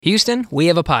Houston, we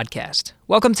have a podcast.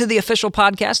 Welcome to the official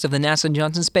podcast of the NASA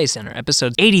Johnson Space Center,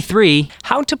 episode 83,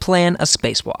 How to Plan a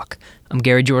Spacewalk. I'm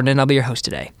Gary Jordan, and I'll be your host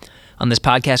today. On this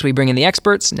podcast, we bring in the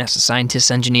experts, NASA scientists,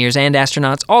 engineers, and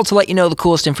astronauts, all to let you know the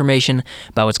coolest information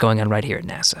about what's going on right here at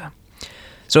NASA.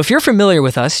 So if you're familiar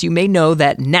with us, you may know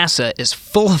that NASA is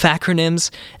full of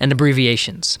acronyms and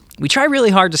abbreviations. We try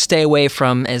really hard to stay away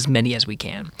from as many as we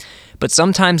can, but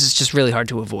sometimes it's just really hard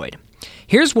to avoid.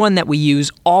 Here's one that we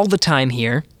use all the time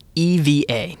here,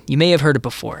 EVA. You may have heard it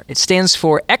before. It stands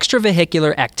for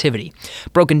Extravehicular Activity.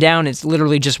 Broken down, it's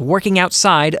literally just working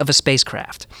outside of a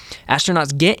spacecraft.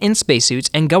 Astronauts get in spacesuits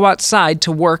and go outside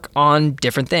to work on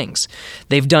different things.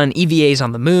 They've done EVAs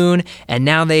on the moon, and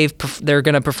now they're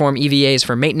going to perform EVAs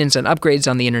for maintenance and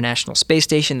upgrades on the International Space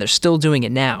Station. They're still doing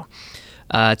it now.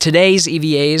 Today's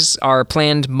EVAs are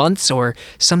planned months or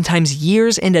sometimes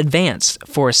years in advance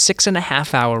for a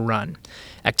 6.5-hour run.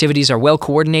 Activities are well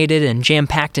coordinated and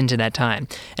jam-packed into that time,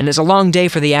 and it's a long day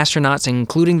for the astronauts,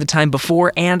 including the time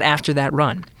before and after that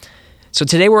run. So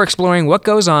today we're exploring what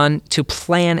goes on to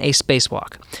plan a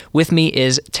spacewalk. With me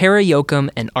is Tara Jochim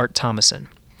and Art Thomason.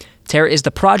 Tara is the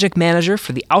project manager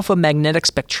for the Alpha Magnetic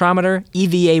Spectrometer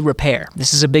EVA repair.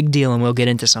 This is a big deal, and we'll get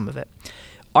into some of it.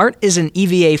 Art is an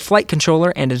EVA flight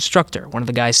controller and instructor, one of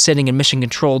the guys sitting in mission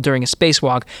control during a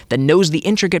spacewalk that knows the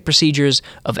intricate procedures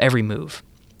of every move.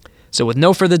 So with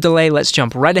no further delay, let's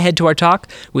jump right ahead to our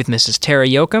talk with Mrs. Tara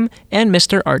Jochim and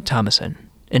Mr. Art Thomason.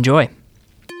 Enjoy.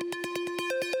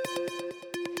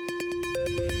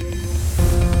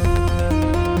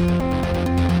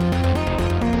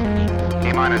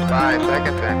 T-minus 5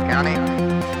 seconds and counting.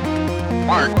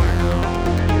 Mark.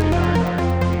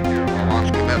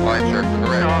 Launch commit lights are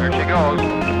correct. There she goes.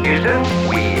 Houston,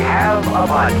 we have a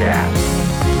podcast.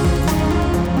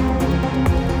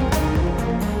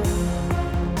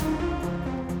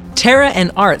 Tara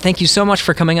and Art, thank you so much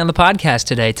for coming on the podcast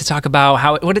today to talk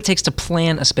about what it takes to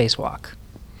plan a spacewalk.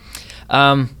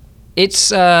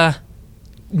 It's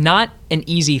not an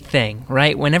easy thing,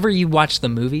 right? Whenever you watch the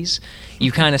movies,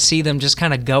 you kind of see them just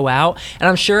kind of go out, and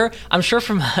I'm sure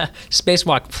from a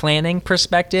spacewalk planning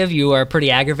perspective, you are pretty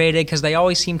aggravated because they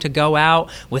always seem to go out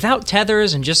without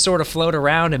tethers and just sort of float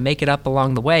around and make it up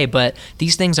along the way. But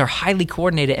these things are highly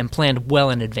coordinated and planned well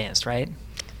in advance, right?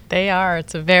 They are.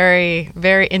 It's a very,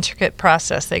 very intricate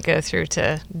process they go through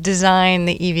to design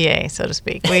the EVA, so to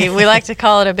speak. We like to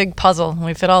call it a big puzzle.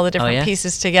 We fit all the different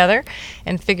pieces together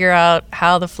and figure out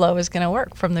how the flow is going to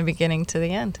work from the beginning to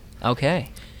the end. Okay.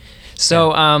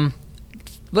 So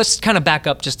let's kind of back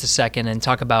up just a second and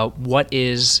talk about what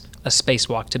is a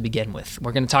spacewalk to begin with.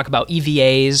 We're going to talk about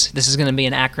EVAs. This is going to be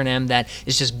an acronym that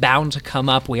is just bound to come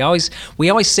up. We always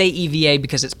say EVA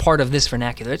because it's part of this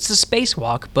vernacular. It's the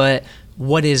spacewalk, but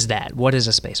what is that? What is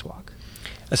a spacewalk?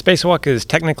 A spacewalk is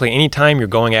technically any time you're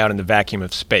going out in the vacuum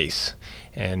of space.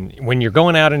 And when you're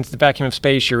going out into the vacuum of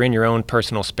space, you're in your own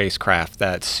personal spacecraft,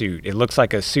 that suit. It looks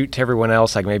like a suit to everyone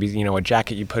else, like maybe, a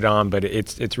jacket you put on, but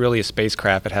it's really a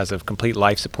spacecraft. It has a complete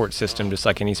life support system, just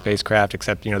like any spacecraft,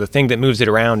 except, the thing that moves it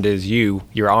around is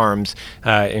your arms,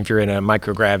 if you're in a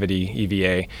microgravity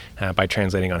EVA, by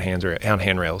translating on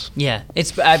handrails. Yeah,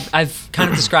 I've kind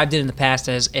of described it in the past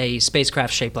as a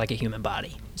spacecraft shaped like a human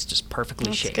body. It's just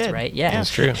perfectly shaped, good. Right? Yeah.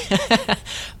 That's true.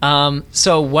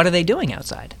 So what are they doing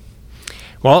outside?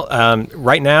 Well,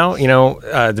 right now,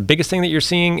 the biggest thing that you're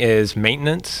seeing is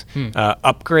maintenance,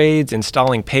 upgrades,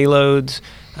 installing payloads,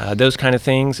 those kind of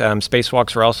things.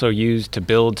 Spacewalks are also used to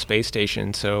build space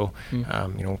stations. So,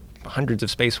 hundreds of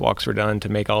spacewalks were done to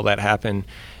make all that happen.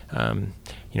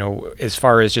 As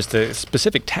far as just the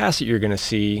specific tasks that you're going to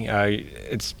see,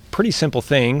 it's pretty simple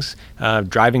things.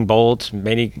 Driving bolts,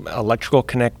 many electrical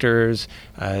connectors,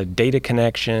 data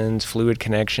connections, fluid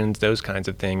connections, those kinds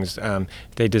of things.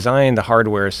 They design the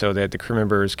hardware so that the crew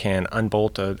members can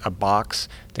unbolt a box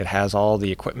that has all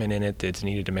the equipment in it that's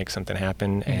needed to make something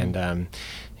happen, and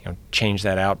change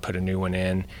that out, put a new one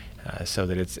in. So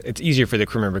that it's easier for the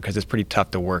crew member because it's pretty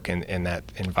tough to work in that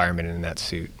environment and in that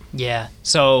suit. Yeah.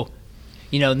 So,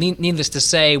 needless to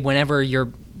say, whenever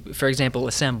you're, for example,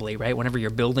 assembly, right? Whenever you're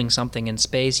building something in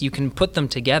space, you can put them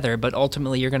together, but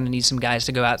ultimately you're going to need some guys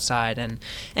to go outside and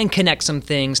connect some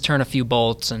things, turn a few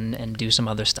bolts, and do some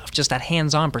other stuff. Just that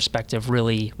hands-on perspective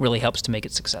really, really helps to make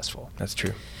it successful. That's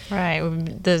true. Right.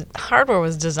 The hardware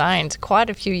was designed quite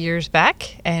a few years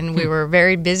back, and we were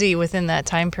very busy within that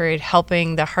time period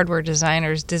helping the hardware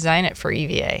designers design it for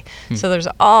EVA. So there's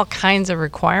all kinds of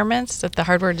requirements that the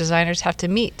hardware designers have to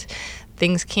meet.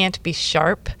 Things can't be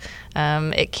sharp.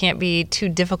 It can't be too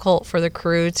difficult for the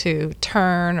crew to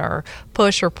turn or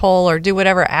push or pull or do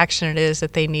whatever action it is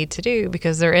that they need to do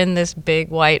because they're in this big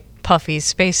white puffy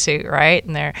spacesuit, right?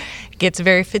 And it gets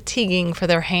very fatiguing for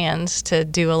their hands to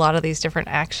do a lot of these different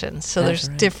actions. So there's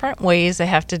different ways they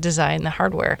have to design the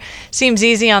hardware. Seems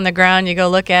easy on the ground. You go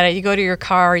look at it. You go to your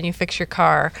car and you fix your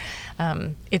car.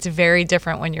 It's very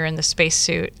different when you're in the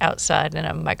spacesuit outside in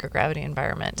a microgravity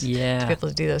environment to be able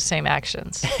to do those same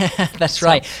actions. That's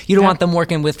right. You don't want them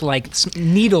working with like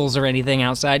needles or anything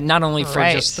outside, not only for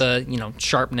just the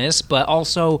sharpness, but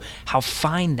also how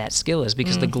fine that skill is,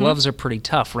 because the gloves are pretty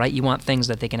tough, right? You want things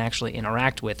that they can actually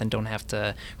interact with and don't have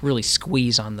to really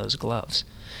squeeze on those gloves,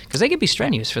 because they could be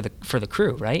strenuous for the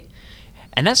crew, right?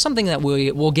 And that's something that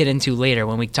we'll get into later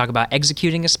when we talk about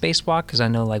executing a spacewalk, because I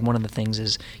know like one of the things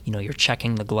is, you're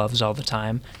checking the gloves all the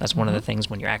time. That's one of the things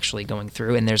when you're actually going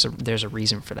through, and there's a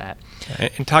reason for that.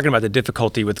 And talking about the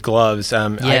difficulty with gloves,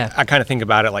 I kind of think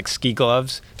about it like ski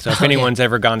gloves. So if anyone's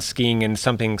ever gone skiing and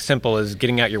something simple as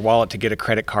getting out your wallet to get a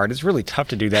credit card, it's really tough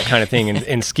to do that kind of thing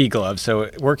in ski gloves. So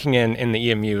working in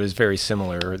the EMU is very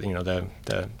similar,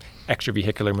 the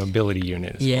extravehicular mobility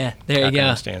unit. Yeah, there you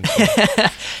go.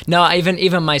 No,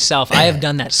 even myself, I have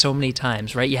done that so many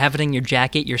times, right? You have it in your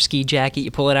jacket, your ski jacket,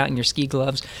 you pull it out in your ski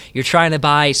gloves. You're trying to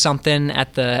buy something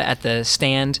at the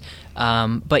stand,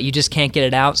 but you just can't get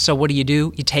it out. So what do?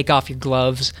 You take off your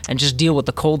gloves and just deal with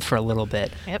the cold for a little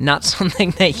bit. Yep. Not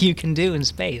something that you can do in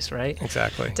space, right?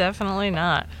 Exactly. Definitely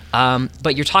not.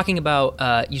 But you're talking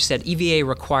about, you said EVA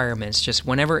requirements. Just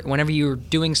whenever you're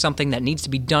doing something that needs to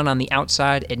be done on the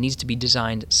outside, it needs to be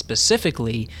designed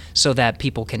specifically so that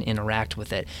people can interact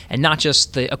with it, and not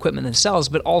just the equipment themselves,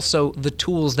 but also the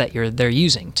tools that they're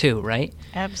using too, right?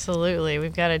 Absolutely.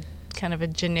 We've got a kind of a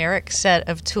generic set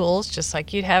of tools, just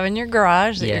like you'd have in your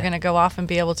garage, that you're going to go off and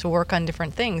be able to work on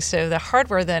different things. So the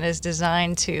hardware then is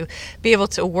designed to be able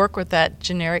to work with that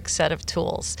generic set of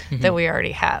tools that we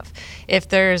already have. If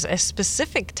there's a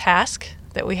specific task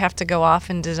that we have to go off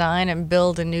and design and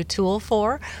build a new tool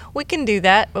for, we can do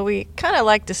that, but we kind of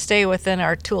like to stay within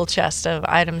our tool chest of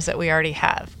items that we already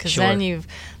have, because then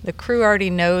the crew already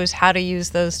knows how to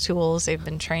use those tools. They've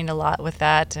been trained a lot with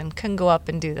that and can go up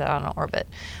and do that on orbit.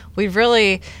 We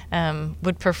really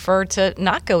would prefer to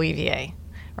not go EVA,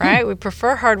 right? We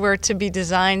prefer hardware to be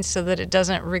designed so that it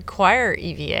doesn't require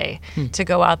EVA to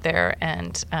go out there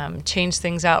and change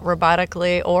things out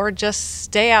robotically, or just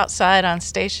stay outside on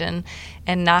station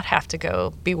and not have to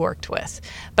go be worked with.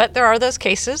 But there are those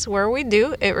cases where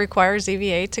it requires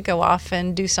EVA to go off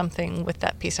and do something with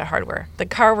that piece of hardware. The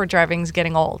car we're driving is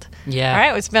getting old. Yeah.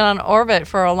 Right? It's been on orbit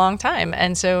for a long time.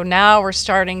 And so now we're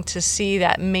starting to see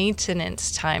that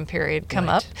maintenance time period come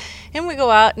up. And we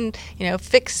go out and,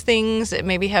 fix things that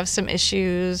maybe have some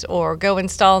issues, or go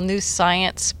install new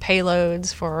science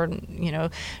payloads for,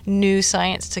 new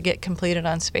science to get completed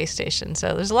on space station.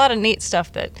 So there's a lot of neat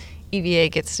stuff that EVA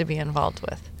gets to be involved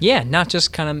with. Yeah, not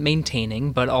just kind of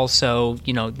maintaining, but also,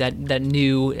 that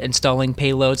new installing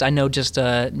payloads. I know just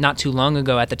not too long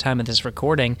ago, at the time of this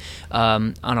recording,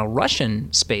 on a Russian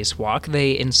spacewalk,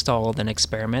 they installed an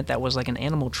experiment that was like an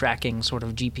animal tracking sort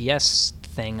of GPS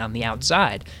thing on the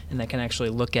outside, and that can actually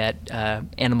look at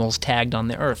animals tagged on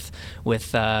the Earth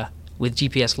with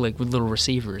GPS, like with little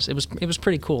receivers. It was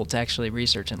pretty cool to actually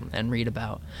research and read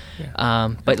about.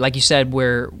 Yeah. But like you said,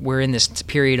 we're in this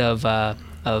period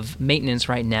of maintenance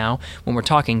right now. When we're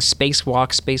talking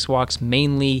spacewalks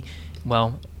mainly,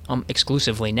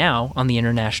 exclusively now on the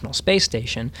International Space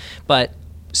Station, but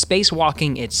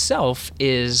spacewalking itself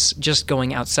is just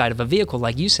going outside of a vehicle,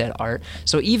 like you said, Art.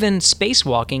 So even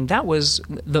spacewalking, that was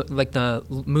the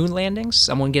moon landings,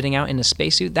 someone getting out in a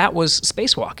spacesuit, that was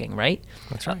spacewalking, right?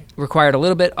 That's right. Required a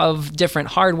little bit of different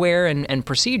hardware and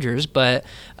procedures, but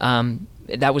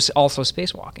that was also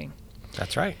spacewalking.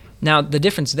 That's right. Now, the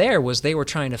difference there was they were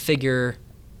trying to figure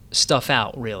stuff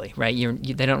out, really, right?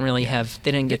 They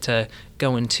didn't get to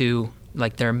go into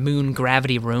like their moon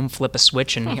gravity room, flip a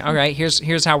switch, and all right,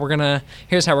 here's how we're gonna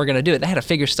do it. They had to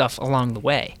figure stuff along the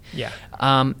way. Yeah.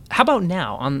 How about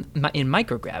now in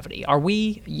microgravity?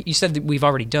 You said that we've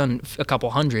already done a couple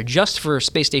hundred just for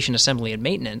space station assembly and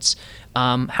maintenance.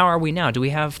 How are we now? Do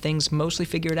we have things mostly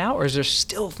figured out, or is there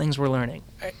still things we're learning?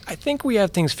 I think we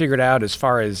have things figured out as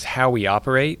far as how we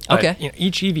operate. Okay.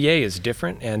 Each EVA is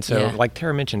different, and so like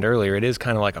Tara mentioned earlier, it is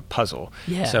kind of like a puzzle.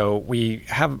 Yeah. So we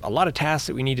have a lot of tasks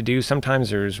that we need to do. Sometimes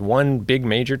there's one big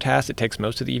major task that takes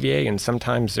most of the EVA, and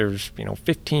sometimes there's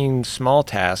 15 small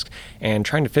tasks, and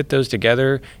trying to fit those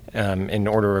together in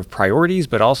order of priorities,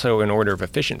 but also in order of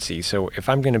efficiency. So if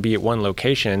I'm going to be at one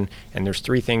location and there's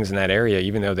 3 things in that area,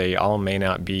 even though they all may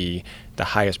not be the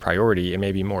highest priority, it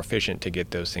may be more efficient to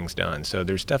get those things done. So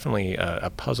there's definitely a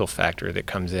puzzle factor that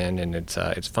comes in, and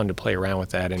it's fun to play around with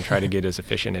that and try to get as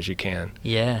efficient as you can.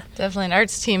 Yeah. Definitely. And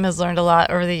Art's team has learned a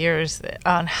lot over the years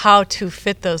on how to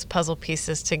fit those puzzle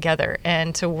pieces together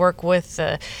and to work with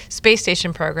the space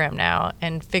station program now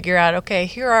and figure out, okay,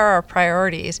 here are our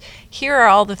priorities. Here are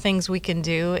all the things we can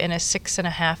do in a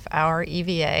 6.5-hour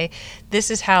EVA.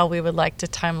 This is how we would like to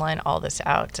timeline all this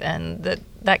out. And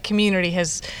that community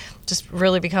has just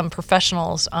really become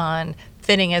professionals on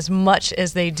fitting as much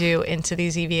as they do into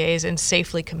these EVAs and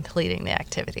safely completing the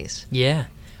activities. Yeah.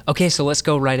 Okay, so let's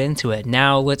go right into it.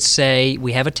 Now, let's say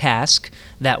we have a task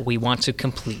that we want to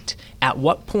complete. At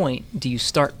what point do you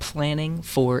start planning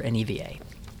for an EVA?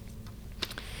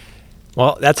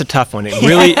 Well, that's a tough one. It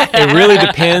really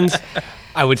depends.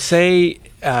 I would say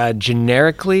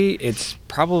generically, it's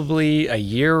probably a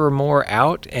year or more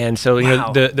out. And so, you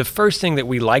know, the first thing that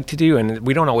we like to do, and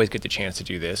we don't always get the chance to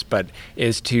do this, but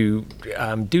is to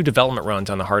do development runs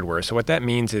on the hardware. So what that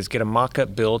means is get a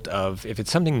mock-up built of, if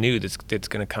it's something new that's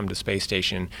going to come to space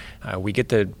station, we get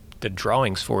the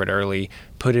drawings for it early,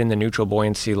 put it in the neutral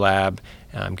buoyancy lab,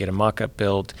 get a mock-up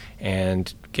built,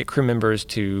 and get crew members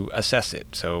to assess it.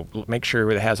 So make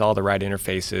sure it has all the right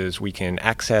interfaces. We can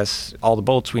access all the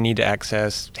bolts we need to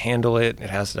access, handle it. It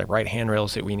has the right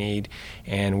handrails that we need,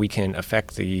 and we can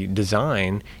affect the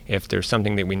design if there's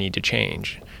something that we need to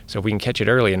change. So if we can catch it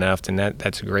early enough, then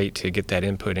that's great to get that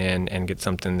input in and get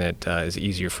something that is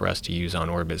easier for us to use on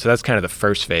orbit. So that's kind of the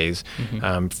first phase.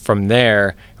 Mm-hmm. From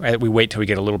there, we wait till we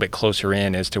get a little bit closer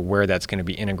in as to where that's going to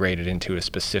be integrated into a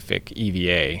specific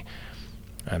EVA.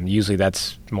 Usually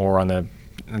that's more on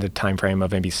the time frame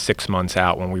of maybe 6 months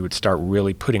out when we would start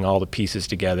really putting all the pieces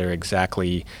together,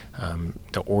 exactly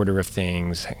the order of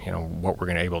things, you know, what we're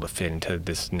going to be able to fit into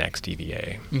this next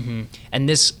EVA. Mm-hmm. And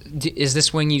is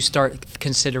this when you start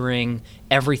considering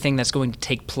everything that's going to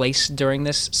take place during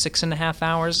this 6.5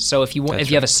 hours? So if you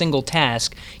have a single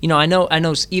task, you know, I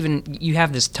know even you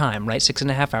have this time, right?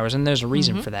 6.5 hours, and there's a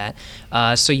reason for that.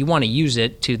 So you want to use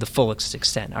it to the fullest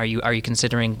extent. Are you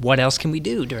considering what else can we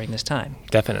do during this time?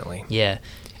 Definitely. Yeah.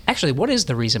 Actually, what is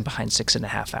the reason behind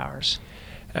 6.5 hours?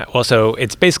 So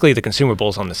it's basically the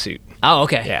consumables on the suit. Oh,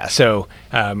 okay. Yeah. So,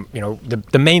 you know,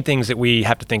 the main things that we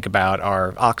have to think about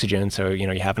are oxygen. So, you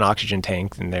know, you have an oxygen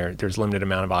tank, and there's limited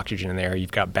amount of oxygen in there.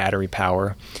 You've got battery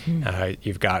power.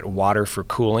 You've got water for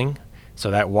cooling.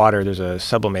 So that water, there's a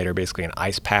sublimator, basically an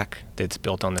ice pack that's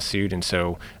built on the suit, and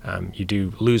so you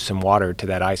do lose some water to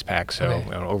that ice pack. So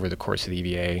over the course of the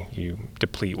EVA, you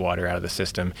deplete water out of the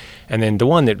system. And then the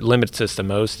one that limits us the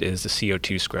most is the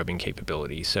CO2 scrubbing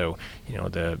capability. So, you know,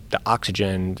 the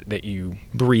oxygen that you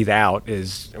breathe out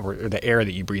or the air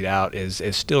that you breathe out is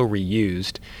still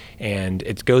reused, and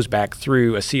it goes back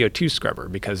through a CO2 scrubber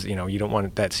because, you know, you don't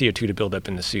want that CO2 to build up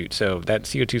in the suit. So that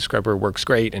CO2 scrubber works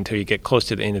great until you get close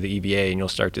to the end of the EVA, and you'll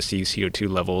start to see CO2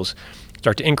 levels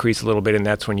start to increase a little bit, and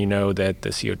that's when you know that the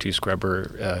CO2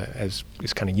 scrubber is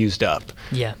kind of used up.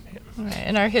 Yeah. Right.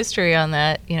 And our history on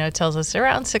that, you know, tells us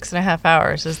around 6.5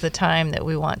 hours is the time that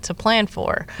we want to plan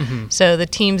for. Mm-hmm. So the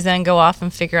teams then go off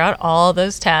and figure out all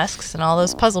those tasks and all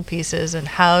those puzzle pieces and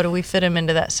how do we fit them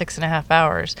into that 6.5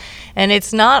 hours. And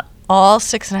it's not all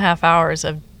 6.5 hours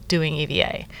of doing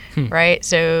EVA, right?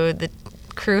 So the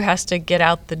crew has to get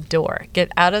out the door,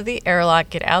 get out of the airlock,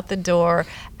 get out the door,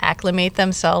 acclimate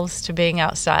themselves to being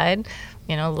outside.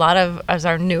 You know, a lot of, as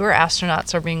our newer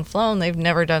astronauts are being flown, they've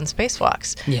never done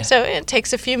spacewalks. Yeah. So it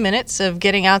takes a few minutes of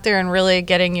getting out there and really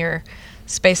getting your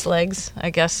space legs, I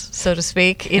guess, so to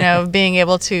speak, you know, being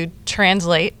able to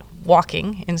translate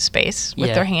walking in space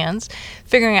with their hands,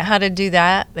 figuring out how to do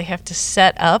that. They have to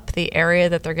set up the area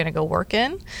that they're going to go work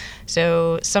in.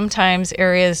 So sometimes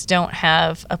areas don't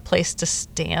have a place to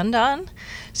stand on,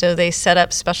 so they set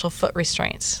up special foot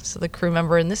restraints. So the crew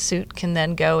member in the suit can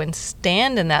then go and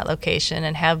stand in that location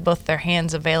and have both their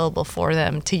hands available for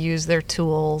them to use their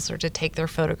tools or to take their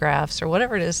photographs or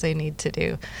whatever it is they need to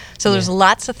do. So there's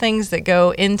lots of things that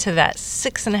go into that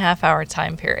 6.5 hour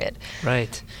time period.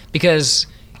 Right. Because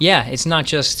it's not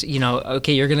just, you know,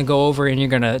 okay, you're going to go over and you're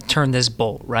going to turn this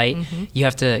bolt, right? Mm-hmm. You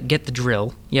have to get the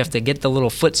drill. You have to get the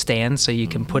little foot stand so you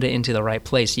can put it into the right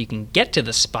place. You can get to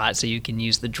the spot so you can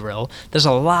use the drill. There's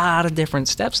a lot of different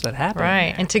steps that happen.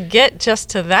 Right. And to get just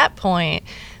to that point,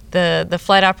 the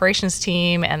flight operations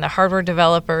team and the hardware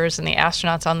developers and the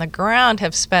astronauts on the ground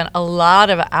have spent a lot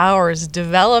of hours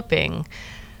developing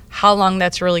how long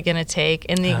that's really going to take,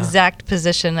 and the exact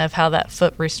position of how that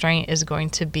foot restraint is going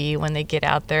to be when they get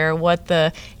out there, what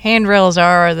the handrails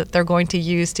are that they're going to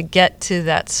use to get to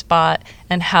that spot,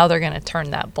 and how they're going to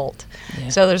turn that bolt. Yeah.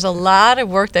 So there's a lot of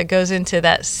work that goes into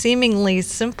that seemingly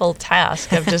simple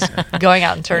task of just going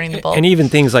out and turning the bolt. And even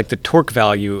things like the torque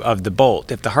value of the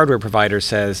bolt. If the hardware provider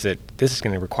says that this is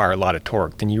going to require a lot of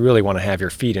torque, then you really want to have your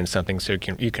feet in something so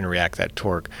you can react that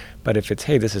torque. But if it's,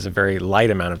 hey, this is a very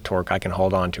light amount of torque, I can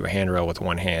hold on to a handrail with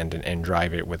one hand and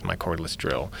drive it with my cordless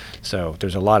drill. So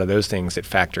there's a lot of those things that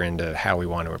factor into how we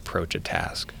want to approach a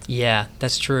task. Yeah,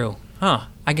 that's true.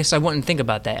 I guess I wouldn't think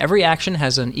about that. Every action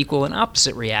has an equal and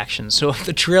opposite reaction. So if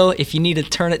the drill, if you need to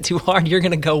turn it too hard, you're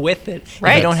going to go with it if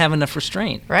you don't have enough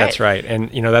restraint. Right. That's right. And,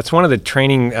 that's one of the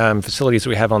training facilities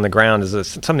we have on the ground is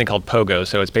something called Pogo.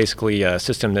 So it's basically a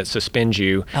system that suspends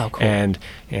you. Oh, cool. And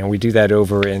we do that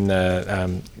over in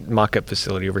the mock-up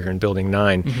facility over here in Building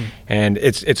 9. Mm-hmm. And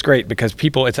it's great because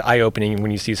it's eye-opening when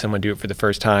you see someone do it for the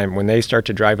first time. When they start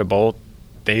to drive a bolt,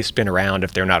 they spin around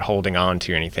if they're not holding on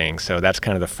to anything. So that's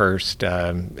kind of the first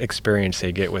experience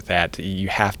they get with that. You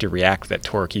have to react to that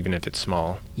torque even if it's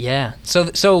small. Yeah. So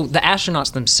the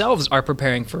astronauts themselves are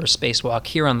preparing for a spacewalk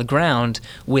here on the ground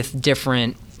with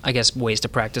different, I guess, ways to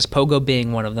practice. Pogo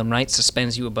being one of them, right?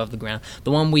 Suspends you above the ground.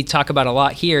 The one we talk about a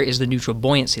lot here is the neutral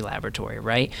buoyancy laboratory,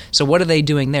 right? So what are they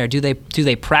doing there? Do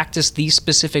they practice these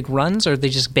specific runs, or are they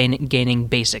just gaining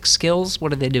basic skills?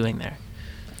 What are they doing there?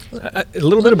 A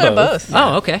little bit of both.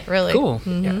 Oh, okay. Really? Cool.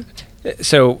 Mm-hmm. Yeah.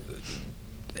 So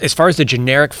as far as the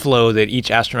generic flow that each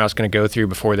astronaut's going to go through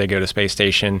before they go to space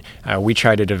station, we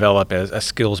try to develop a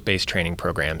skills-based training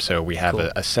program. So we have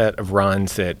a set of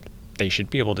runs that they should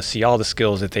be able to see all the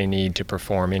skills that they need to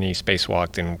perform any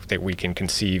spacewalk that we can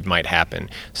conceive might happen.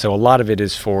 So a lot of it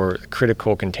is for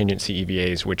critical contingency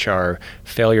EVAs, which are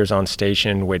failures on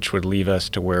station, which would leave us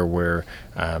to where we're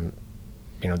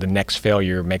the next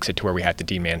failure makes it to where we have to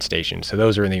demand station. So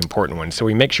those are the important ones. So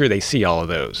we make sure they see all of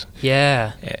those.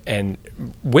 Yeah. And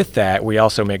with that, we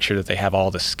also make sure that they have all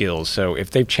the skills. So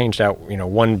if they've changed out,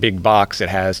 one big box that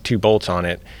has 2 bolts on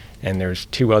it, and there's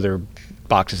 2 other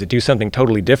boxes that do something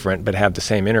totally different but have the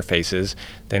same interfaces,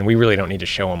 then we really don't need to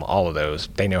show them all of those.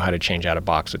 They know how to change out a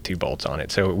box with 2 bolts on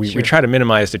it. So we try to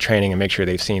minimize the training and make sure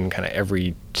they've seen kind of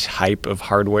every type of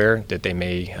hardware that they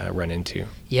may run into.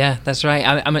 Yeah, that's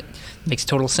right. Makes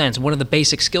total sense. One of the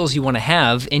basic skills you want to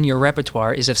have in your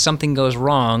repertoire is if something goes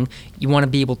wrong, you want to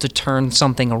be able to turn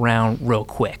something around real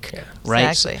quick, right?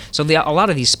 Exactly. So a lot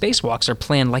of these spacewalks are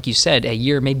planned, like you said, a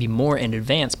year, maybe more in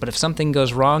advance. But if something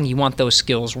goes wrong, you want those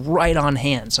skills right on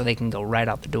hand so they can go right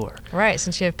out the door. Right.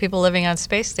 Since you have people living on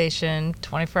space station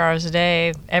 24 hours a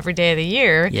day, every day of the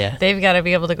year, they've got to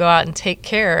be able to go out and take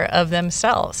care of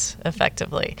themselves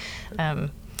effectively.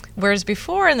 Whereas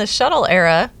before in the shuttle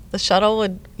era, the shuttle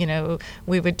would,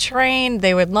 we would train,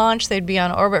 they would launch, they'd be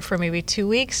on orbit for maybe 2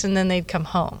 weeks, and then they'd come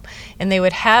home. And they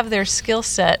would have their skill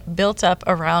set built up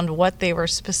around what they were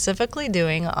specifically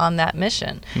doing on that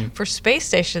mission. For space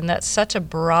station, that's such a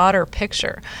broader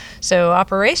picture. So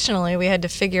operationally, we had to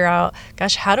figure out,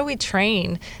 how do we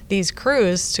train these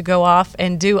crews to go off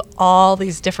and do all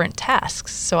these different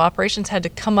tasks? So operations had to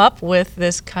come up with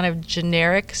this kind of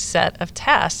generic set of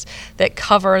tasks that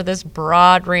cover this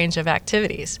broad range of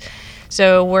activities.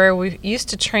 So where we used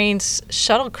to train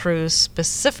shuttle crews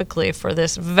specifically for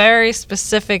this very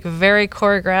specific, very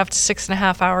choreographed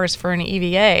 6.5 hours for an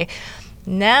EVA,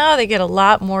 now they get a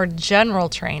lot more general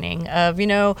training of,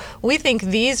 we think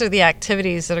these are the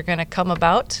activities that are going to come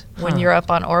about when you're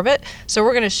up on orbit. So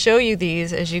we're going to show you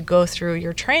these as you go through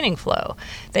your training flow.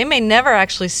 They may never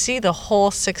actually see the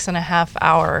whole 6.5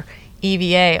 hour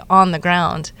EVA on the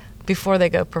ground before they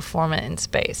go perform it in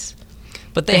space.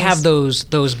 But they have those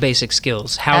basic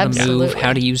skills, how to move,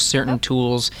 how to use certain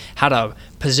tools, how to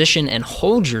position and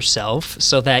hold yourself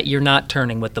so that you're not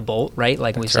turning with the bolt, right?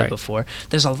 Like we said before.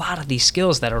 There's a lot of these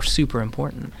skills that are super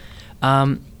important.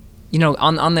 On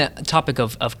the topic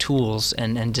of tools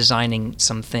and designing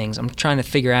some things, I'm trying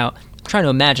to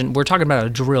imagine, we're talking about a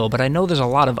drill, but I know there's a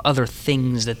lot of other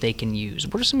things that they can use.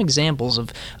 What are some examples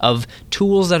of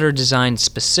tools that are designed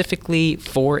specifically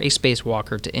for a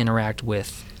spacewalker to interact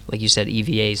with, like you said,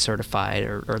 EVA certified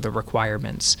or the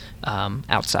requirements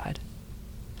outside?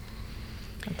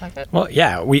 Well,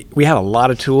 yeah, we have a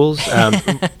lot of tools.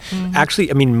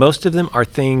 Actually, most of them are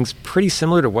things pretty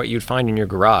similar to what you'd find in your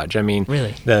garage.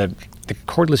 Really? The the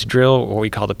cordless drill, what we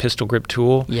call the pistol grip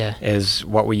tool, Yeah. is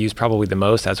what we use probably the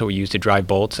most. That's what we use to drive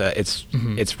bolts.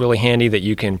 It's really handy that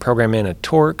you can program in a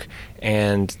torque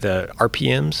and the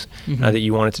RPMs that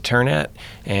you want it to turn at,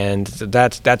 and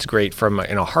that's great from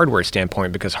a hardware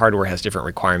standpoint, because hardware has different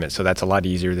requirements. So that's a lot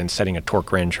easier than setting a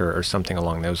torque wrench or something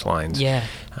along those lines. Yeah.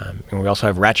 And we also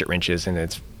have ratchet wrenches, and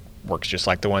it works just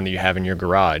like the one that you have in your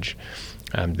garage.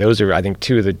 Those are, I think,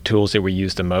 two of the tools that we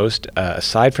use the most.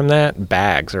 Aside from that,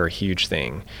 bags are a huge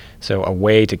thing. So a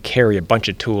way to carry a bunch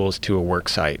of tools to a work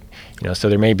site. So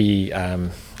there may be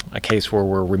a case where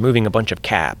we're removing a bunch of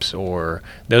caps or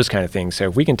those kind of things. So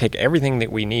if we can take everything that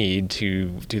we need to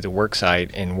do the work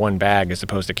site in one bag, as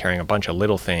opposed to carrying a bunch of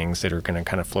little things that are going to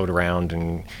kind of float around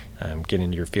and get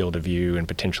into your field of view and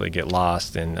potentially get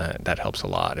lost, and that helps a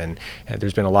lot. And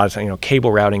there's been a lot of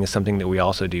cable routing is something that we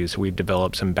also do. So we've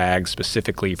developed some bags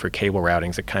specifically for cable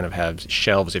routings that kind of have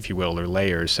shelves, if you will, or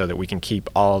layers, so that we can keep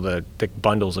all the thick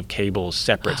bundles of cables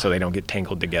separate so they don't get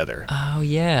tangled together. Oh,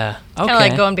 yeah. Okay. Kind of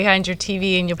like going behind your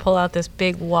TV and you pull out this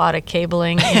big wad of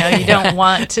cabling. You don't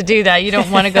want to do that. You don't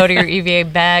want to go to your EVA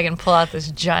bag and pull out this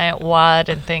giant wad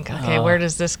and think, okay, where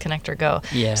does this connector go?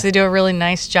 Yeah. So they do a really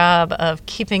nice job of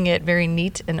keeping it very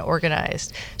neat and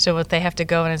organized. So if they have to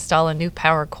go and install a new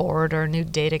power cord or a new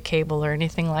data cable or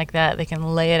anything like that, they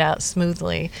can lay it out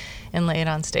smoothly and lay it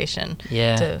on station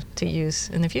to use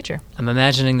in the future. I'm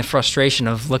imagining the frustration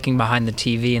of looking behind the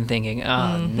TV and thinking,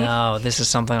 oh, no, this is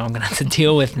something I'm going to have to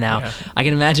deal with now. Yeah. I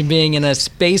can imagine being in a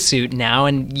spacesuit now,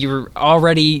 and you're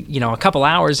already, a couple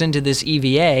hours into this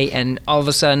EVA, and all of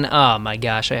a sudden, oh my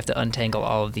gosh, I have to untangle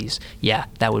all of these. Yeah,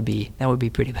 that would be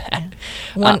pretty bad.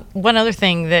 One other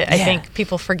thing that I think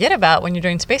people forget about when you're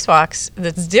doing spacewalks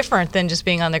that's different than just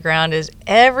being on the ground is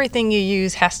everything you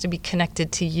use has to be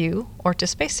connected to you or to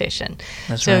space station.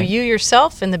 That's so right. you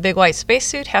yourself in the big white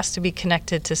spacesuit has to be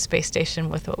connected to space station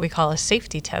with what we call a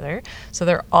safety tether. So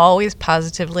they're always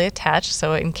positively attached.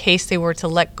 So in case they were to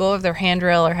let go of their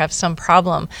handrail or have some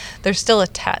problem, they're still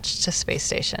attached to space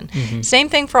station. Same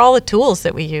thing for all the tools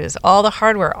that we use, all the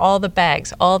hardware, all the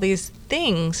bags, all these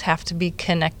things have to be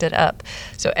connected up.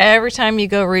 So every time you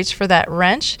go reach for that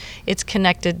wrench, it's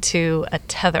connected to a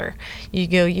tether. You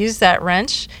go use that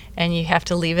wrench and you have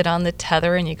to leave it on the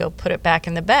tether and you go put it back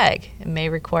in the bag. It may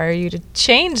require you to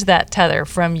change that tether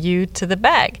from you to the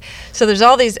bag. So there's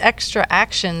all these extra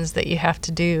actions that you have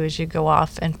to do as you go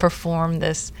off and perform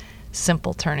this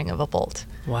simple turning of a bolt.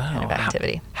 Wow. Kind of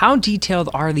activity. How detailed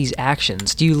are these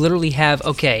actions? Do you literally have,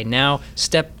 okay, now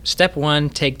step 1,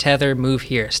 take tether, move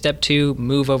here. Step 2,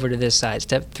 move over to this side.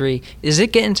 Step 3, is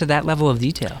it getting to that level of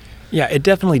detail? Yeah, it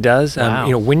definitely does.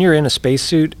 Wow. When you're in a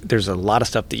spacesuit, there's a lot of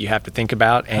stuff that you have to think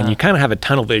about, and you kind of have a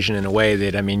tunnel vision in a way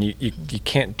that, you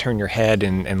can't turn your head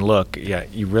and look. Yeah,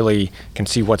 you really can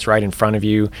see what's right in front of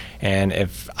you, and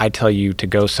if I tell you to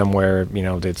go somewhere,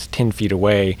 that's 10 feet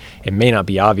away, it may not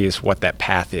be obvious what that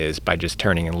path is by just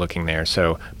turning and looking there.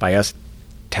 So by us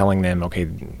telling them, okay,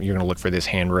 you're going to look for this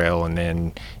handrail and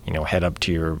then, head up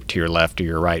to your left or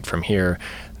your right from here,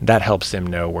 that helps them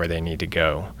know where they need to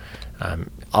go.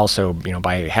 Also,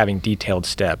 by having detailed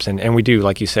steps, and we do,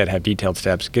 like you said, have detailed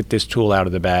steps, get this tool out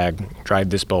of the bag, drive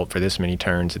this bolt for this many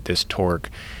turns at this torque,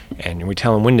 and we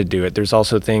tell them when to do it. There's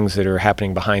also things that are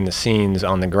happening behind the scenes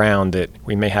on the ground that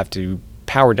we may have to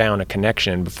power down a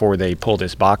connection before they pull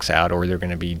this box out, or they're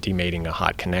going to be demating a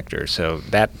hot connector. So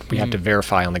that we have to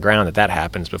verify on the ground that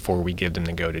happens before we give them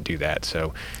the go to do that.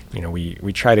 So,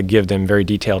 we try to give them very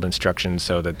detailed instructions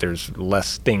so that there's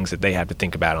less things that they have to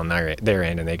think about on their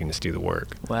end, and they can just do the work.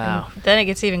 Wow. And then it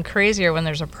gets even crazier when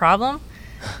there's a problem.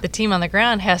 The team on the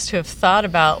ground has to have thought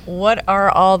about what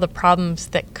are all the problems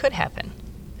that could happen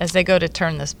as they go to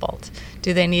turn this bolt.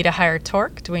 Do they need a higher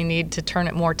torque? Do we need to turn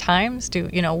it more times?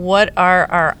 What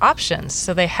are our options?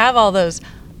 So they have all those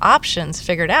options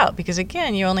figured out, because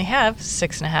again, you only have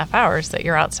 6.5 hours that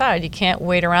you're outside. You can't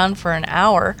wait around for an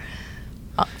hour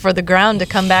for the ground to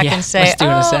come back and say,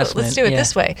 let's do it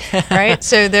this way, right?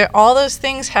 So all those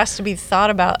things has to be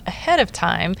thought about ahead of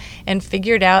time and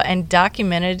figured out and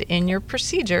documented in your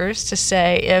procedures to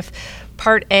say, if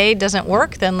part A doesn't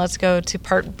work, then let's go to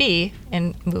part B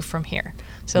and move from here.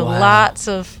 So lots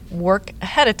of work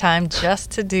ahead of time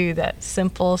just to do that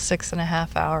simple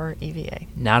 6.5 hour EVA.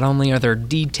 Not only are there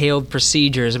detailed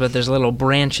procedures, but there's little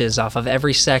branches off of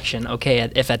every section. Okay,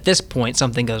 if at this point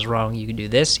something goes wrong, you can do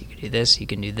this, you can do this, you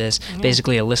can do this.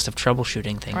 Basically a list of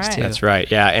troubleshooting things too. That's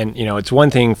right, yeah. And it's one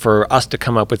thing for us to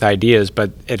come up with ideas,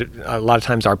 but a lot of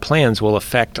times our plans will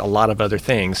affect a lot of other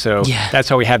things. So that's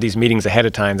why we have these meetings ahead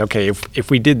of time. Okay, if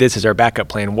we did this as our backup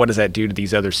plan, what does that do to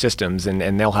these other systems?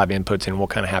 And they'll have inputs, and we'll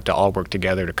kind kind of have to all work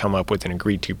together to come up with an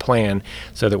agreed to plan,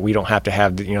 so that we don't have to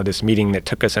have this meeting that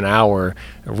took us an hour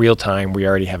real time. We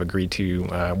already have agreed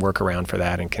to work around for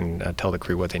that and can tell the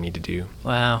crew what they need to do.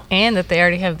 Wow. And that they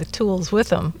already have the tools with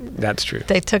them. That's true.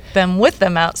 They took them with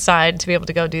them outside to be able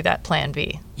to go do that plan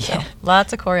B. Yeah. So,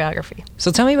 lots of choreography. So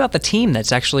tell me about the team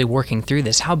that's actually working through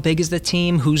this. How big is the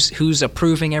team? Who's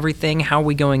approving everything? How are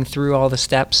we going through all the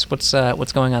steps? What's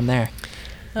going on there?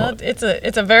 Well,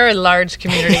 it's a very large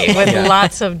community with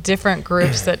lots of different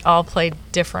groups that all play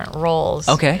different roles.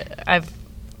 Okay. I've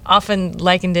often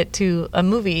likened it to a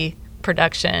movie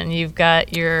production. You've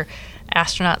got your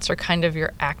astronauts are kind of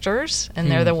your actors, and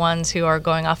they're the ones who are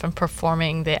going off and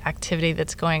performing the activity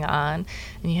that's going on.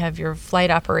 And you have your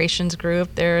flight operations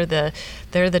group. They're the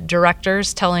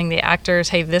directors telling the actors,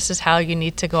 hey, this is how you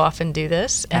need to go off and do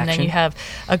this. And then you have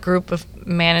a group of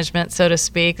management, so to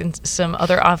speak, and some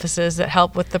other offices that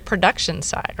help with the production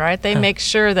side, right? They make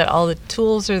sure that all the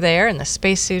tools are there and the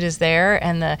spacesuit is there,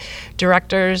 and the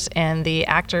directors and the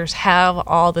actors have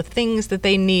all the things that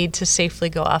they need to safely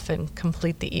go off and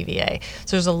complete the EVA.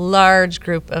 So there's a large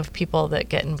group of people that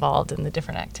get involved in the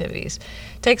different activities.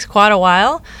 It takes quite a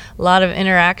while, a lot of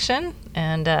interaction,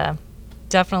 and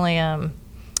definitely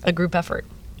a group effort.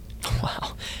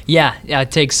 Wow. Yeah,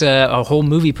 it takes a whole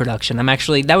movie production.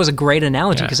 That was a great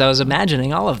analogy because I was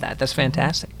imagining all of that. That's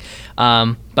fantastic.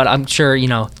 But I'm sure,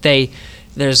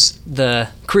 there's the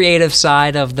creative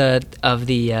side of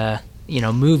the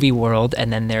movie world,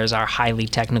 and then there's our highly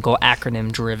technical,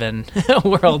 acronym-driven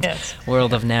world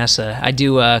of NASA. I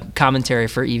do commentary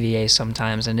for EVA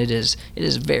sometimes, and it is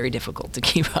very difficult to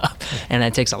keep up, and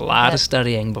it takes a lot of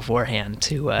studying beforehand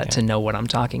to know what I'm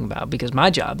talking about, because my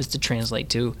job is to translate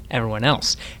to everyone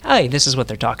else. Hey, this is what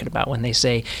they're talking about when they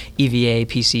say EVA,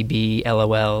 PCB,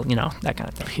 LOL, that kind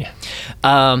of thing.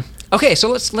 Yeah. Okay, so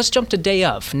let's jump to day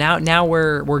of. Now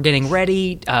we're getting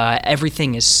ready.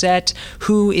 Everything is set.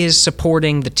 Who is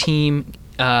supporting the team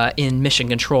in mission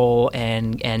control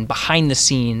and behind the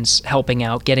scenes, helping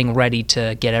out, getting ready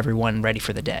to get everyone ready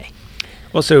for the day?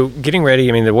 Well, so getting ready,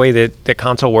 the way that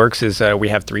console works is we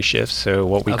have 3 shifts. So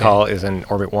what we call is an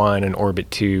Orbit 1, an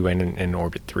Orbit 2, and an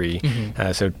Orbit 3.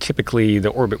 So typically the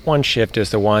Orbit 1 shift is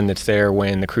the one that's there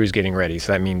when the crew's getting ready.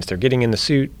 So that means they're getting in the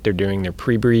suit, they're doing their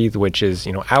pre-breathe, which is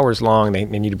hours long. They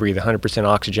need to breathe 100%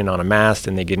 oxygen on a mask,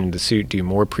 and they get into the suit, do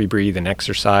more pre-breathe and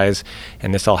exercise.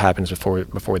 And this all happens before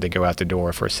they go out the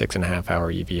door for a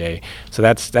 6.5-hour EVA. So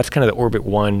that's kind of the Orbit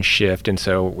 1 shift. And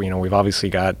so we've obviously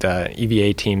got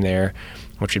EVA team there,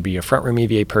 which would be a front room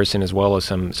EVA person, as well as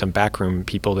some back room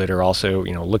people that are also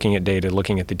looking at data,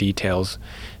 looking at the details.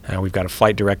 We've got a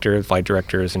flight director. The flight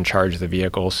director is in charge of the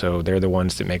vehicle, so they're the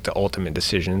ones that make the ultimate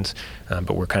decisions.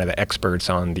 But we're kind of the experts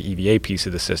on the EVA piece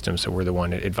of the system, so we're the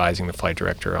one advising the flight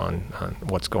director on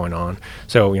what's going on.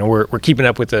 So we're keeping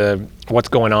up with what's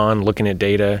going on, looking at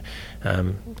data.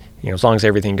 As long as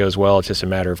everything goes well, it's just a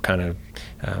matter of kind of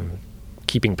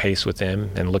keeping pace with them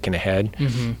and looking ahead.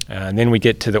 And then we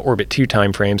get to the Orbit 2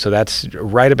 time frame, so that's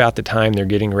right about the time they're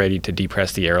getting ready to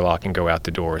depress the airlock and go out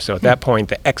the door. So at that point,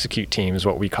 the execute team is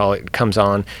what we call it, comes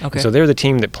on. So they're the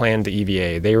team that planned the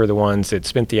EVA. They were the ones that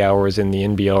spent the hours in the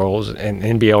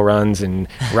NBL runs and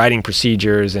writing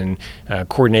procedures and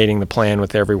coordinating the plan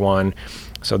with everyone.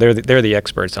 So they're the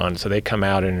experts on it. So they come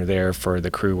out and are there for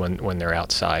the crew when they're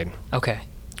outside.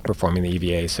 Performing the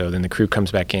EVA. So then the crew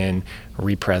comes back in,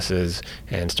 represses,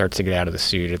 and starts to get out of the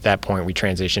suit. At that point, we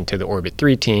transition to the Orbit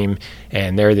 3 team,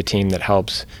 and they're the team that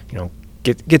helps,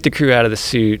 get the crew out of the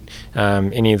suit,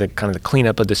 any of the kind of the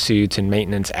cleanup of the suits and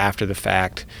maintenance after the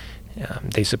fact.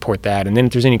 They support that. And then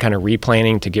if there's any kind of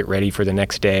replanning to get ready for the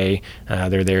next day,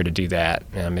 they're there to do that.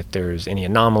 If there's any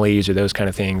anomalies or those kind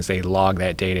of things, they log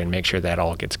that data and make sure that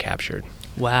all gets captured.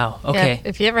 Wow. Okay. Yeah,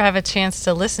 if you ever have a chance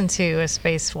to listen to a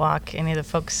spacewalk, any of the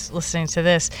folks listening to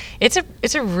this, it's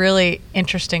a really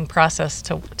interesting process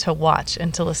to watch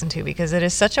and to listen to, because it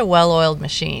is such a well-oiled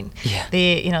machine. Yeah.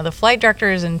 The flight director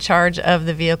is in charge of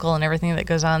the vehicle and everything that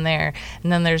goes on there,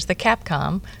 and then there's the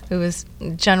Capcom, who is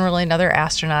generally another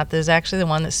astronaut that is actually the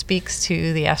one that speaks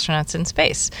to the astronauts in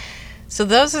space. So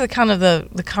those are the kind of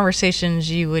the conversations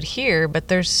you would hear, but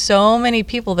there's so many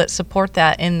people that support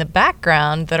that in the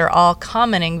background that are all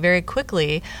commenting very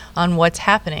quickly on what's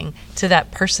happening to that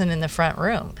person in the front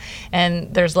room.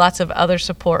 And there's lots of other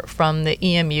support from the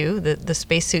EMU, the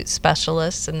spacesuit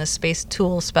specialists and the space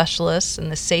tool specialists and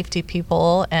the safety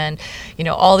people and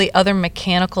all the other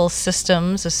mechanical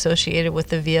systems associated with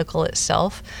the vehicle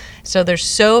itself. So there's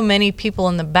so many people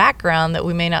in the background that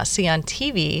we may not see on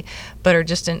TV, but are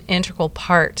just an integral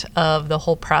part of the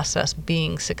whole process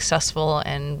being successful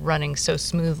and running so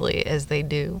smoothly as they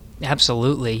do.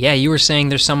 Absolutely. Yeah, you were saying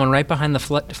there's someone right behind the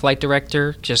flight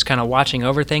director just kind of watching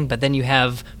over things, but then you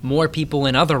have more people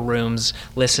in other rooms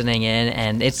listening in,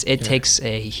 and it takes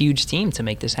a huge team to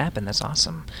make this happen. That's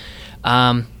awesome.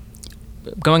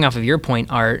 Going off of your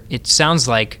point, Art, it sounds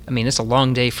like, I mean, it's a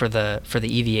long day for the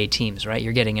EVA teams, right?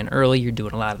 You're getting in early, you're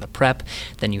doing a lot of the prep,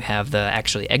 then you have the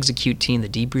actually execute team, the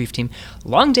debrief team.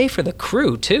 Long day for the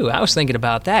crew, too. I was thinking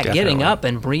about that, Definitely. Getting up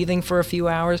and breathing for a few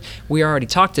hours. We already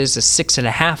talked, this is a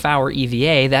 6.5 hour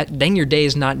EVA. Then your day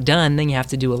is not done, then you have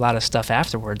to do a lot of stuff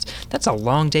afterwards. That's a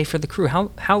long day for the crew.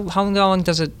 How long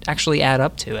does it actually add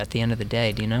up to at the end of the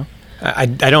day, do you know? I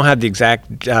don't have the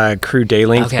exact crew day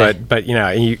length, Okay. but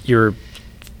you're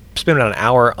spending an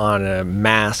hour on a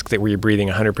mask where you're breathing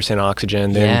 100%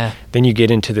 oxygen. Then you get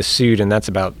into the suit, and that's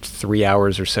about 3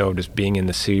 hours or so just being in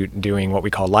the suit, doing what we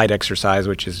call light exercise,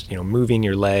 which is moving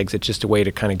your legs. It's just a way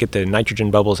to kind of get the nitrogen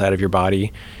bubbles out of your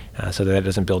body, so that it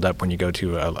doesn't build up when you go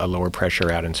to a lower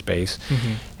pressure out in space.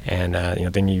 Mm-hmm.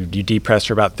 And then you depress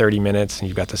for about 30 minutes, and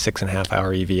you've got the 6.5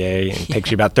 hour EVA, and it takes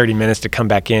you about 30 minutes to come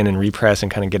back in and repress and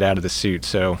kind of get out of the suit.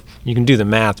 So you can do the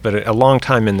math, but a long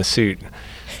time in the suit.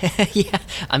 Yeah,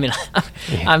 I mean,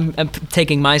 I'm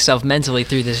taking myself mentally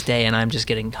through this day, and I'm just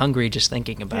getting hungry just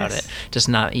thinking about it, just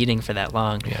not eating for that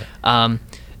long. Yeah.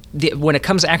 When it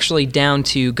comes actually down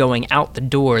to going out the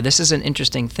door, this is an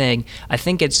interesting thing. I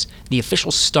think it's the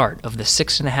official start of the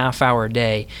 6.5 hour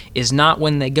day is not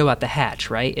when they go out the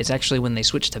hatch, right? It's actually when they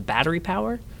switch to battery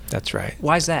power. That's right.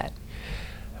 Why is that?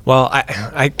 Well,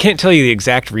 I can't tell you the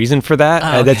exact reason for that.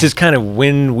 Oh, okay. That's just kind of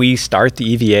when we start the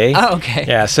EVA. Oh, okay.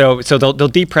 Yeah, so they'll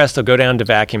depress, they'll go down to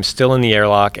vacuum, still in the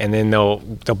airlock, and then they'll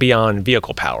be on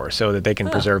vehicle power so that they can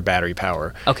preserve battery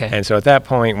power. Okay. And so at that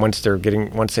point, once they are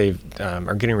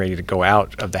getting ready to go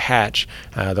out of the hatch,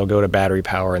 they'll go to battery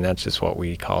power, and that's just what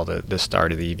we call the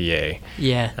start of the EVA.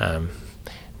 Yeah.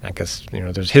 I guess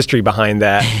there's history behind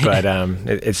that, but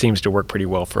it seems to work pretty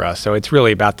well for us. So it's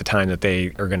really about the time that they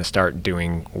are going to start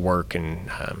doing work and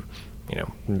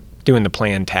doing the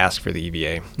planned task for the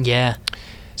EVA. Yeah.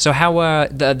 So how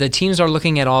the teams are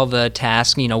looking at all the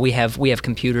tasks? We have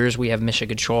computers, we have mission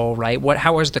control, right?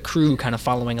 How is the crew kind of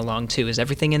following along too? Is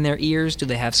everything in their ears? Do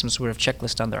they have some sort of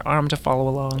checklist on their arm to follow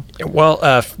along?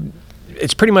 Well,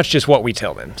 it's pretty much just what we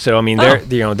tell them. So I mean,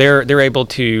 they're able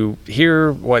to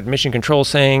hear what mission control is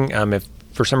saying. If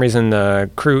for some reason the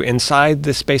crew inside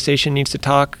the space station needs to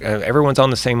talk, everyone's on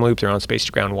the same loop. They're on Space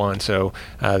to Ground 1, so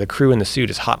the crew in the suit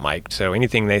is hot mic'd. So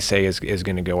anything they say is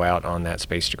going to go out on that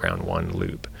Space to Ground 1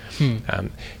 loop.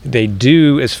 They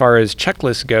do, as far as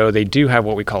checklists go, they do have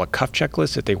what we call a cuff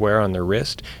checklist that they wear on their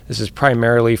wrist. This is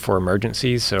primarily for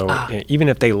emergencies. So even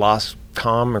if they lost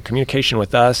comm or communication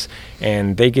with us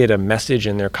and they get a message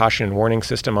in their caution and warning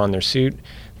system on their suit,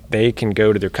 they can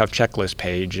go to their cuff checklist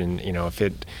page, and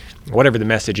whatever the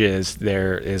message is,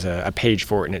 there is a page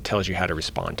for it, and it tells you how to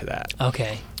respond to that.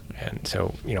 Okay. And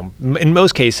so, in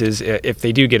most cases, if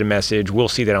they do get a message, we'll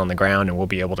see that on the ground, and we'll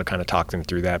be able to kind of talk them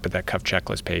through that. But that cuff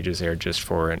checklist page is there just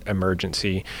for an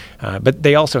emergency. But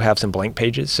they also have some blank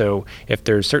pages. So if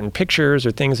there's certain pictures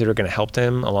or things that are going to help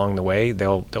them along the way,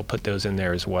 they'll put those in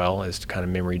there as well as kind of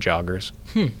memory joggers.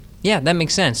 Yeah, that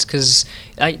makes sense, because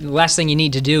last thing you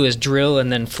need to do is drill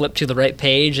and then flip to the right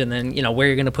page and then, where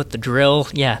you're going to put the drill.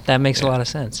 Yeah, that makes a lot of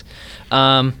sense.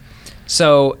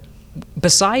 So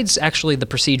besides actually the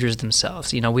procedures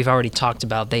themselves, we've already talked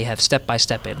about they have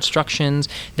step-by-step instructions.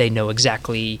 They know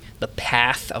exactly the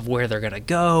path of where they're going to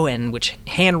go and which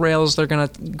handrails they're going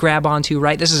to grab onto,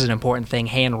 right? This is an important thing,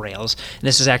 handrails.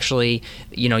 This is actually,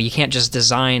 you can't just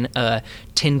design a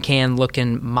tin can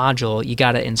looking module. You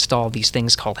got to install these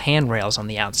things called handrails on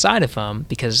the outside of them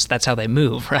because that's how they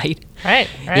move, right? Right.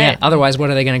 Yeah, otherwise what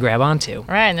are they going to grab onto?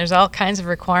 Right, and there's all kinds of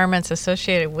requirements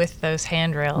associated with those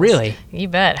handrails. Really? You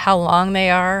bet. How long they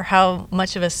are, how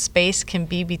much of a space can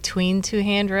be between two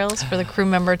handrails for the crew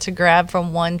member to grab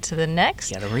from one to the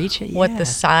next. Got to reach it, What the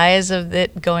size of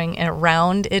it going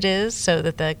around it is so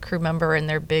that the crew member in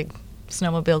their big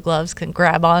snowmobile gloves can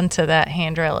grab onto that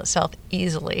handrail itself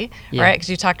easily, right? Because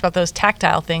you talked about those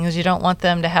tactile things. You don't want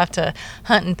them to have to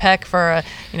hunt and peck for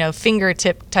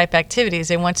fingertip type activities.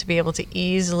 They want to be able to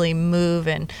easily move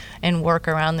and work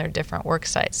around their different work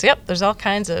sites. So, there's all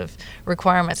kinds of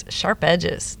requirements. Sharp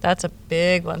edges, that's a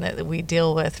big one that we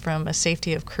deal with from a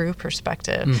safety of crew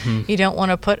perspective. You don't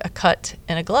want to put a cut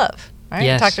in a glove. right?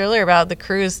 Yes. We talked earlier about the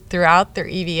crews throughout their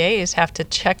EVAs have to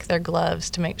check their gloves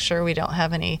to make sure we don't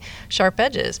have any sharp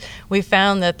edges. We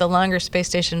found that the longer space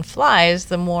station flies,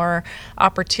 the more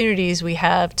opportunities we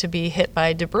have to be hit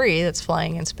by debris that's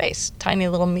flying in space, tiny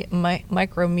little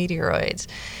micrometeoroids.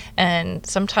 And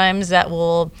sometimes that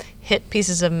will hit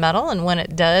pieces of metal, and when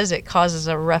it does, it causes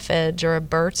a rough edge or a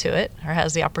burr to it, or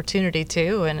has the opportunity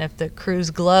to. And if the crew's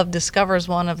glove discovers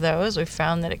one of those, we've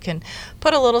found that it can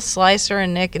put a little slice or a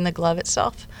nick in the glove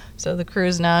itself. So the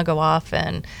crews now go off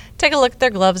and take a look at their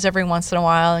gloves every once in a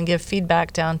while and give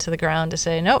feedback down to the ground to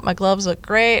say, nope, my gloves look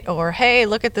great, or hey,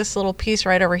 look at this little piece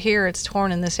right over here, it's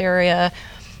torn in this area.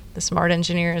 The smart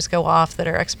engineers go off that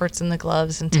are experts in the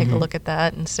gloves and take a look at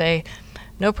that and say,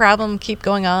 no problem, keep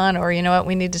going on, or you know what,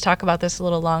 we need to talk about this a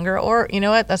little longer, or you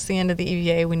know what, that's the end of the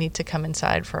EVA, we need to come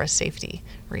inside for a safety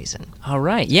reason. All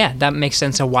right. Yeah, that makes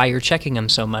sense of why you're checking them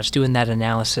so much, doing that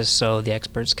analysis so the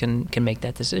experts can make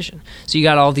that decision. So you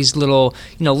got all these little,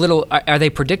 are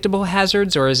they predictable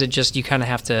hazards, or is it just you kind of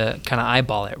have to kind of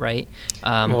eyeball it, right?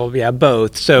 Well, yeah,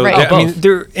 both. So, Right. I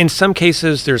mean, in some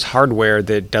cases, there's hardware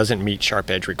that doesn't meet sharp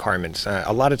edge requirements.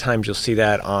 A lot of times you'll see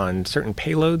that on certain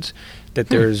payloads, that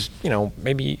there's,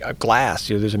 maybe a glass,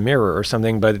 there's a mirror or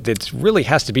something, but it really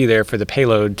has to be there for the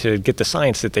payload to get the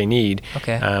science that they need.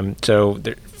 Okay.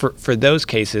 For those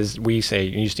cases, we say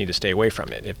you just need to stay away from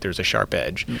it if there's a sharp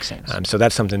edge. Makes sense. So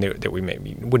that's something that we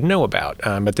maybe would know about.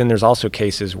 But then there's also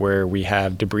cases where we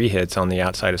have debris hits on the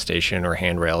outside of station or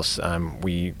handrails.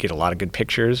 We get a lot of good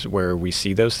pictures where we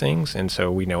see those things, and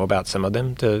so we know about some of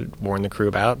them to warn the crew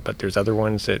about, but there's other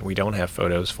ones that we don't have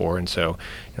photos for, and so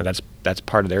that's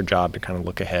part of their job to kind of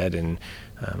look ahead and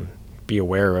be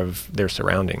aware of their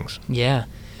surroundings. Yeah.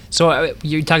 So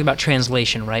you're talking about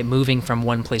translation, right? Moving from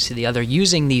one place to the other.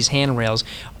 Using these handrails,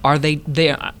 are they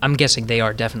I'm guessing they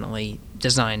are definitely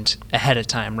designed ahead of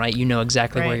time, right? You know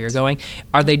exactly where Right. you're going.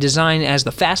 Are they designed as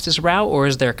the fastest route, or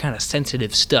is there kind of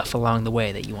sensitive stuff along the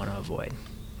way that you want to avoid?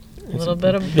 A little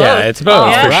bit of both. Yeah, it's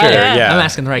both, for sure, yeah. I'm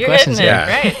asking the right You're questions hitting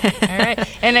here. it, right. All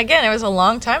right. And again, it was a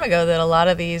long time ago that a lot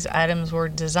of these items were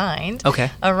designed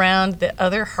around the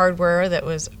other hardware that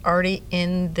was already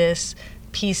in this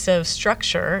piece of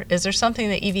structure. Is there something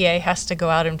that EVA has to go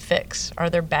out and fix? Are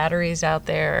there batteries out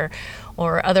there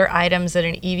or other items that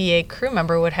an EVA crew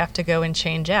member would have to go and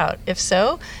change out? If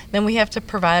so, then we have to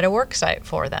provide a work site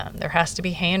for them. There has to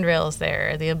be handrails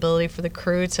there, the ability for the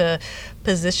crew to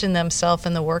position themselves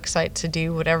in the work site to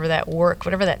do whatever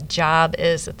that job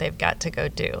is that they've got to go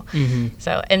do.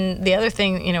 So, and the other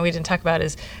thing, we didn't talk about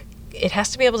is it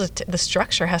has to be able to, the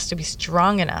structure has to be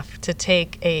strong enough to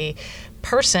take a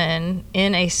person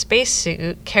in a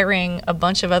spacesuit carrying a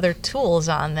bunch of other tools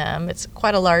on them. It's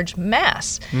quite a large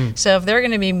mass. So if they're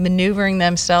going to be maneuvering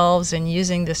themselves and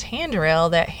using this handrail,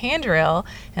 that handrail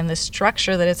and the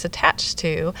structure that it's attached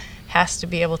to has to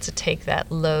be able to take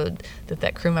that load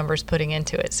that crew member is putting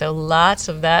into it. So lots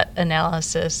of that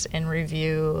analysis and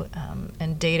review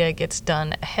and data gets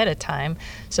done ahead of time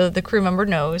so that the crew member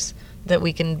knows that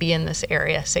we can be in this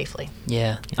area safely.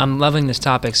 Yeah, I'm loving this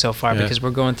topic so far because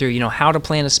we're going through, how to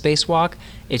plan a spacewalk.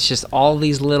 It's just all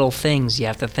these little things you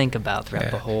have to think about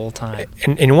throughout the whole time.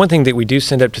 And one thing that we do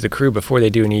send up to the crew before they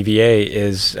do an EVA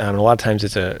is a lot of times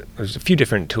there's a few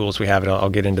different tools we have, and I'll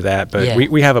get into that, but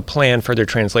we have a plan for their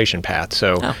translation path.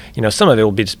 So, some of it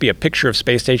will just be a picture of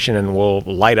space station, and we'll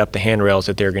light up the handrails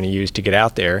that they're going to use to get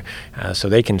out there so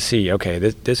they can see, okay,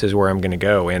 this is where I'm going to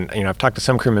go. And, I've talked to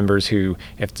some crew members who,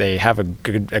 if they have a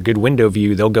good window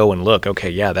view, they'll go and look, okay,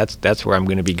 yeah, that's where I'm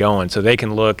going to be going. So they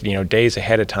can look, days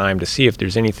ahead of time to see if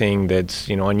there's anything that's,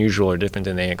 unusual or different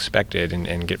than they expected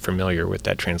and get familiar with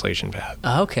that translation path.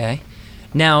 Okay.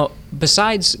 Now,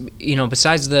 besides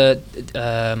the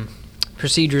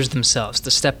procedures themselves,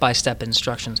 the step-by-step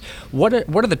instructions, what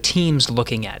are the teams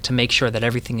looking at to make sure that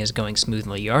everything is going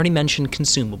smoothly? You already mentioned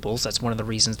consumables. That's one of the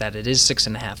reasons that it is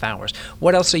 6.5 hours.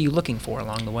 What else are you looking for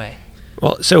along the way?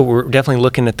 Well, so we're definitely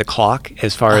looking at the clock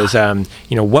as far as,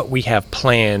 what we have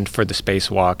planned for the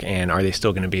spacewalk, and are they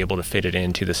still going to be able to fit it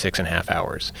into the 6.5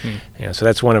 hours? So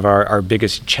that's one of our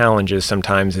biggest challenges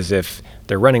sometimes is if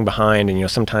they're running behind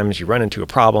and, sometimes you run into a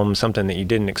problem, something that you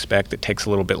didn't expect that takes a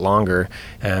little bit longer.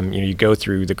 You go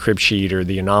through the crib sheet or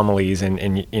the anomalies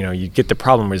and you get the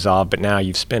problem resolved, but now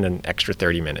you've spent an extra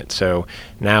 30 minutes. So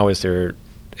now is there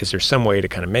some way to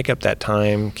kind of make up that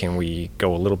time? Can we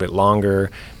go a little bit longer?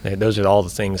 Those are all the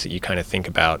things that you kind of think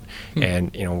about.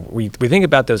 And, we think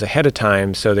about those ahead of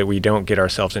time so that we don't get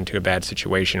ourselves into a bad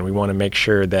situation. We want to make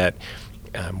sure that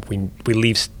we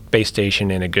leave space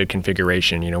station in a good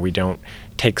configuration. We don't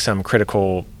take some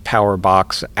critical power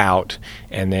box out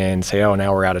and then say, oh,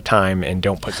 now we're out of time, and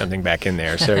don't put something back in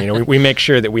there. So, we make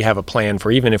sure that we have a plan for,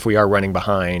 even if we are running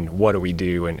behind, what do we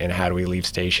do and how do we leave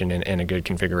station in a good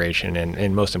configuration,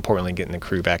 and most importantly, getting the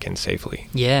crew back in safely.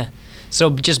 Yeah. So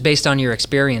just based on your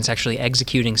experience actually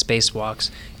executing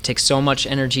spacewalks, it takes so much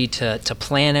energy to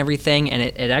plan everything, and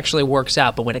it actually works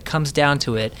out. But when it comes down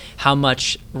to it, how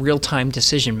much real-time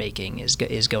decision-making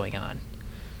is going on?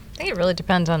 I think it really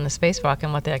depends on the spacewalk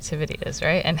and what the activity is,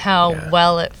 right? And how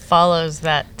well it follows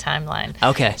that timeline.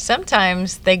 Okay.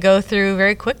 Sometimes they go through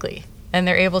very quickly, and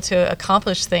they're able to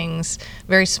accomplish things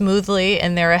very smoothly,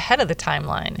 and they're ahead of the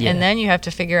timeline. Yeah. And then you have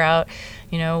to figure out,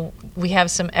 we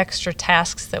have some extra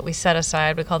tasks that we set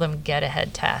aside. We call them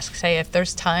get-ahead tasks. Hey, if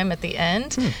there's time at the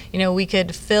end, we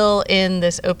could fill in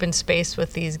this open space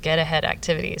with these get-ahead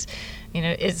activities.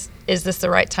 Is this the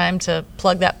right time to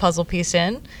plug that puzzle piece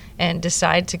in and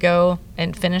decide to go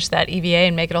and finish that EVA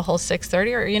and make it a whole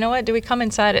 6:30? Or, what, do we come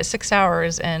inside at 6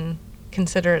 hours and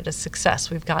consider it a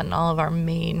success? We've gotten all of our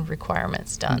main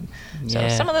requirements done. Yeah.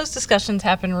 So some of those discussions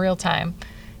happen real time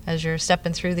as you're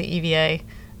stepping through the EVA.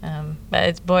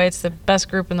 But it's the best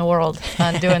group in the world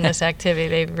on doing this activity.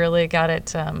 They've really got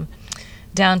it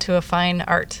down to a fine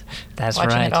art. That's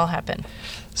watching right. it all happen.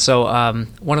 So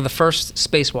one of the first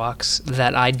spacewalks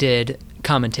that I did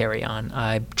commentary on,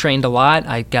 I trained a lot.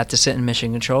 I got to sit in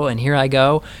mission control, and here I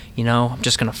go. I'm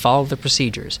just going to follow the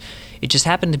procedures. It just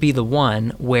happened to be the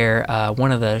one where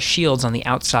one of the shields on the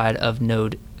outside of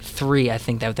node 3, I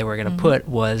think that they were going to put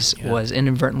was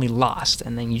inadvertently lost,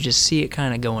 and then you just see it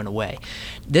kind of going away.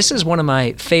 This is one of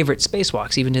my favorite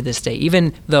spacewalks, even to this day.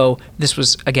 Even though this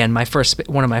was again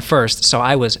one of my first, so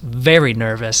I was very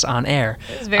nervous on air.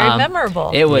 It was very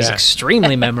memorable. It was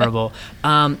extremely memorable.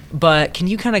 But can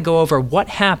you kind of go over what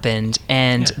happened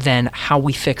and then how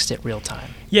we fixed it real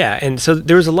time? Yeah, and so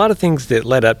there was a lot of things that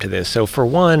led up to this. So for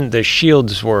one, the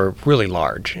shields were really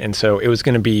large, and so it was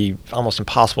going to be almost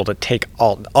impossible to take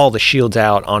all the shields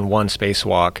out on one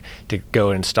spacewalk to go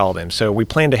and install them. So we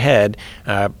planned ahead,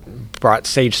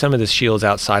 staged some of the shields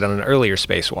outside on an earlier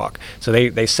spacewalk. So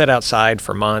they sat outside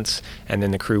for months, and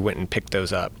then the crew went and picked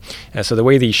those up. So the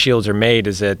way these shields are made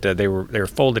is that they were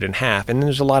folded in half, and then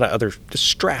there's a lot of other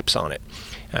straps on it.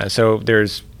 So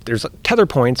there's tether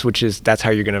points, that's how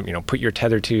you're going to put your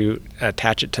tether to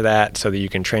attach it to that, so that you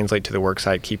can translate to the work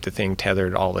site, keep the thing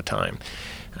tethered all the time.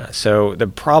 So the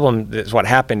problem is what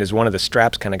happened is one of the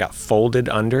straps kind of got folded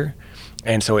under,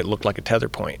 and so it looked like a tether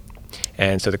point.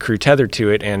 And so the crew tethered to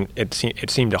it, and it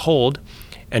seemed to hold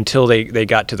until they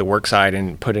got to the work site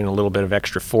and put in a little bit of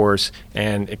extra force,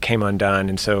 and it came undone,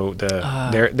 and so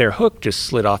their hook just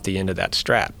slid off the end of that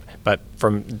strap. But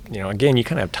from, again, you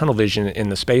kind of have tunnel vision in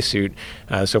the spacesuit.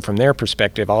 So from their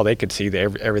perspective, all they could see,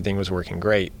 everything was working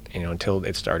great, until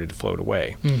it started to float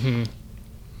away. Mm-hmm.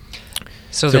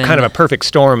 So kind of a perfect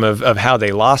storm of how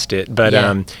they lost it. But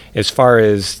as far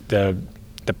as the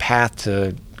path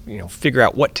to figure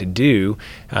out what to do,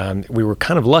 we were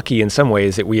kind of lucky in some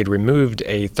ways that we had removed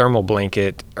a thermal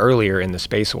blanket earlier in the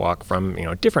spacewalk from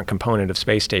a different component of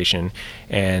space station,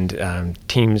 and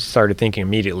teams started thinking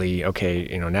immediately, okay,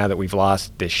 now that we've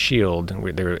lost this shield,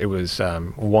 it was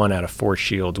 1 out of 4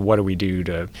 shields. What do we do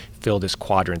to fill this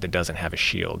quadrant that doesn't have a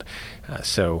shield?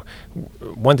 So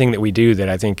one thing that we do that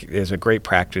I think is a great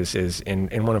practice is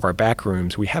in one of our back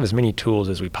rooms, we have as many tools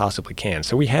as we possibly can.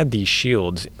 So we had these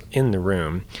shields in the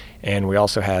room, and we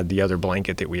also had the other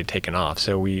blanket that we had taken off.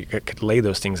 So we could lay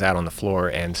those things out on the floor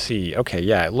and see, okay,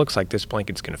 it looks like this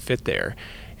blanket's going to fit there.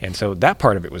 And so that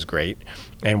part of it was great.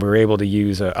 And we were able to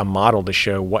use a model to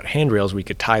show what handrails we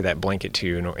could tie that blanket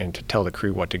to and to tell the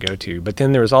crew what to go to. But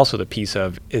then there was also the piece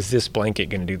of, is this blanket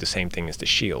going to do the same thing as the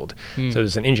shield? So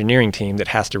there's an engineering team that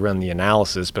has to run the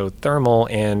analysis, both thermal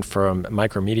and from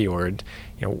micrometeoroid,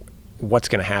 what's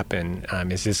going to happen?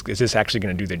 Is this actually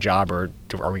going to do the job, or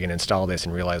are we going to install this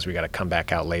and realize we got to come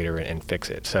back out later and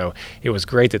fix it? So it was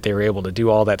great that they were able to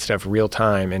do all that stuff real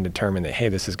time and determine that, hey,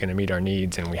 this is going to meet our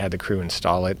needs, and we had the crew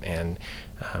install it, and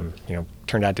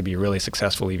turned out to be a really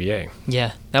successful EVA.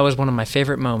 Yeah, that was one of my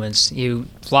favorite moments. You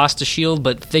lost a shield,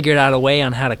 but figured out a way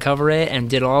on how to cover it and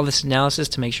did all this analysis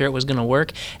to make sure it was going to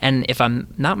work. And if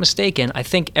I'm not mistaken, I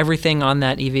think everything on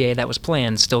that EVA that was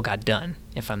planned still got done,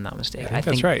 if I'm not mistaken. I think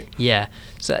that's right. Yeah.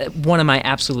 So one of my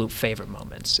absolute favorite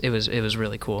moments. It was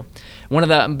really cool. One of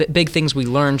the big things we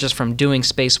learned just from doing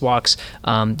spacewalks,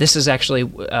 this is actually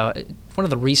one of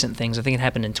the recent things. I think it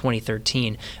happened in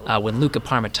 2013 when Luca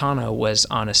Parmitano was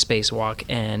on a spacewalk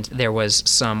and there was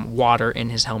some water in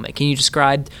his helmet. Can you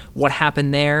describe what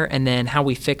happened there, and then how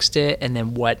we fixed it, and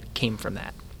then what came from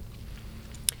that?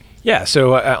 Yeah,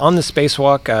 so on the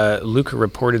spacewalk, Luca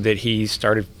reported that he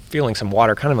started feeling some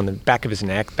water kind of on the back of his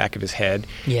neck, back of his head.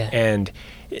 Yeah. And,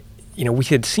 we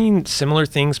had seen similar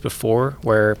things before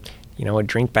where, a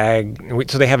drink bag,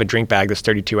 so they have a drink bag that's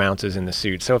 32 ounces in the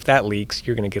suit. So if that leaks,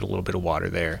 you're going to get a little bit of water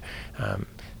there.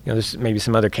 There's maybe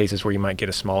some other cases where you might get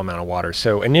a small amount of water.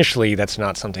 So initially, that's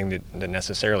not something that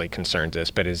necessarily concerns us.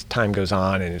 But as time goes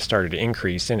on and it started to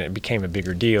increase, and it became a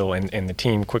bigger deal, and the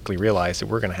team quickly realized that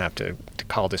we're going to have to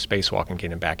call the spacewalk and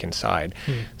get him back inside.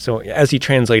 So as he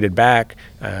translated back,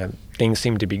 things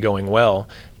seemed to be going well.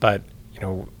 But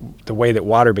the way that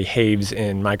water behaves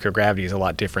in microgravity is a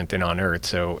lot different than on Earth.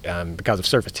 So because of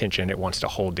surface tension, it wants to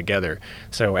hold together.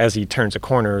 So as he turns a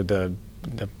corner, the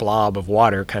blob of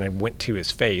water kind of went to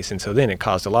his face, and so then it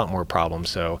caused a lot more problems.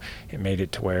 So it made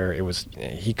it to where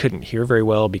he couldn't hear very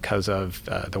well because of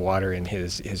the water in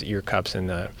his ear cups and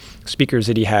the speakers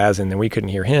that he has, and then we couldn't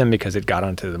hear him because it got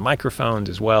onto the microphones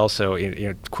as well. So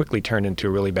it quickly turned into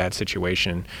a really bad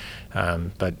situation.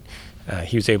 But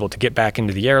he was able to get back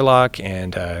into the airlock,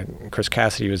 and Chris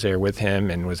Cassidy was there with him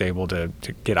and was able to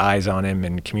get eyes on him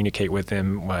and communicate with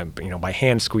him, by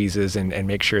hand squeezes and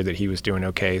make sure that he was doing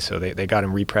okay. So they got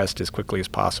him repressed as quickly as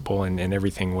possible, and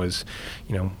everything was,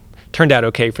 turned out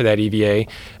okay for that EVA.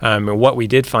 And what we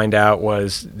did find out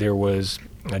was there was,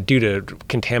 due to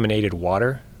contaminated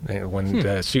water, when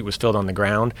the suit was filled on the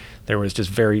ground, there was just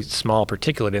very small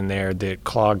particulate in there that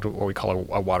clogged what we call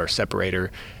a water separator.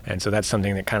 And so that's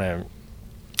something that kind of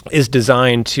is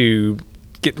designed to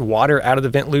get water out of the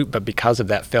vent loop, but because of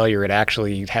that failure, it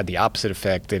actually had the opposite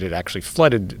effect, that it actually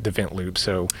flooded the vent loop.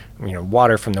 So,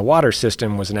 water from the water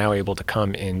system was now able to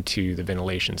come into the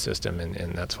ventilation system,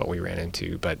 and that's what we ran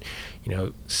into. But,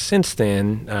 since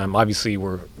then, obviously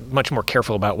we're much more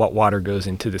careful about what water goes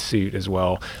into the suit as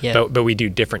well. Yeah. But we do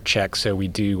different checks. So we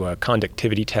do a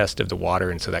conductivity test of the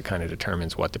water, and so that kind of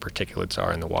determines what the particulates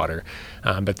are in the water.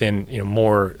 But then,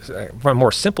 from a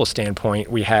more simple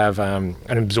standpoint, we have an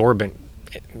absorbent,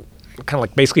 kind of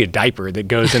like basically a diaper that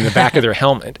goes in the back of their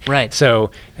helmet. Right.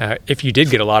 So if you did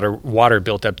get a lot of water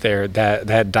built up there,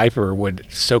 that diaper would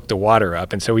soak the water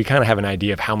up. And so we kind of have an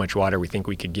idea of how much water we think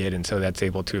we could get, and so that's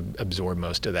able to absorb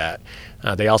most of that.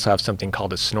 They also have something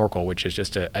called a snorkel, which is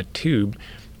just a tube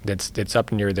that's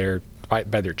up near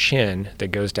by their chin that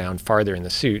goes down farther in the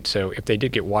suit. So if they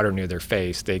did get water near their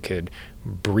face, they could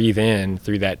breathe in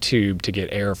through that tube to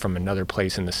get air from another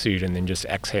place in the suit, and then just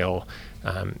exhale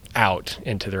out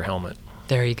into their helmet.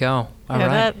 There you go. All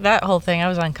right. That whole thing, I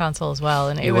was on console as well,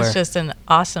 and it was just an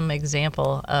awesome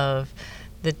example of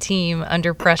the team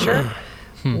under pressure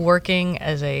working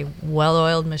as a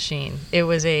well-oiled machine. It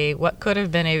was what could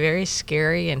have been a very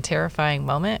scary and terrifying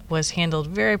moment was handled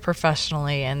very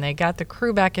professionally, and they got the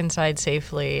crew back inside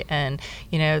safely, and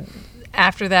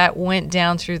after that went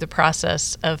down through the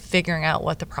process of figuring out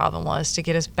what the problem was to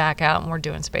get us back out, and we're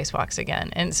doing spacewalks again.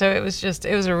 And so it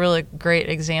was a really great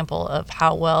example of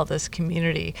how well this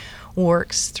community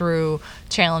works through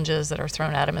challenges that are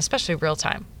thrown at them, especially real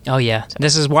time. Oh yeah,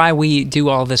 this is why we do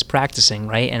all this practicing,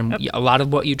 right? And a lot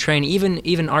of what you train,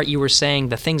 even Art, you were saying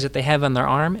the things that they have on their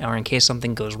arm are in case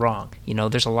something goes wrong.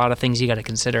 There's a lot of things you got to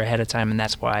consider ahead of time, and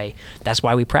that's why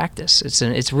we practice.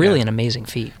 It's really an amazing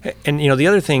feat. And the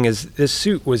other thing is, this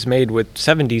suit was made with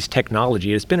 70s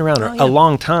technology. It's been around a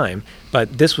long time,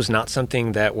 but this was not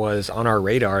something that was on our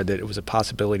radar that it was a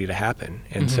possibility to happen.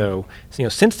 And so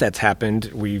since that's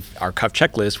happened, our cuff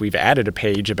checklist, we've added a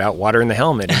page about water in the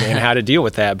helmet and how to deal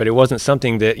with that. But it wasn't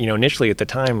something that, initially at the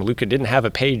time, Luca didn't have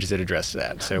a page that addressed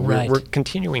that. So we're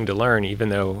continuing to learn, even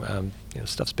though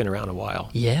stuff's been around a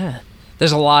while. Yeah.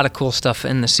 There's a lot of cool stuff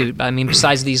in the suit. I mean,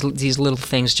 besides these little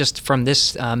things, just from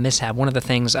this mishap, one of the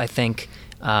things I think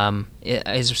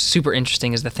is super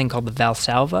interesting is the thing called the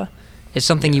Valsalva. It's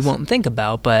something you won't think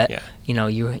about, but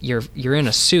you're in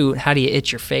a suit. How do you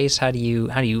itch your face? How do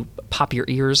you pop your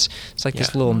ears? It's like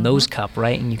this little nose cup,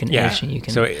 right? And you can itch, and you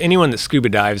can. So anyone that scuba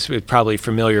dives is probably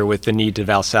familiar with the need to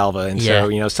Valsalva, and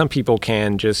so some people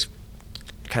can just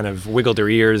kind of wiggle their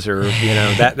ears or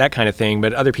that kind of thing,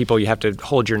 but other people you have to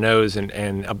hold your nose and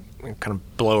kind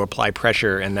of apply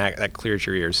pressure, and that clears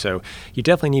your ears. So you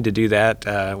definitely need to do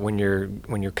that when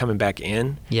you're coming back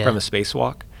in from a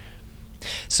spacewalk.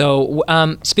 So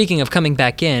speaking of coming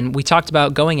back in, we talked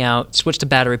about going out, switch to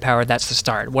battery power. That's the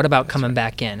start. What about coming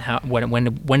back in?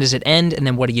 When does it end, and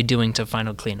then what are you doing to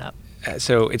final cleanup?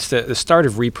 So it's the start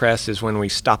of repress is when we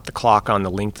stop the clock on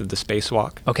the length of the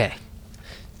spacewalk. Okay.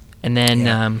 And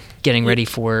then getting ready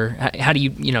for, how do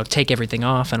you take everything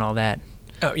off and all that?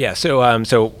 Oh yeah,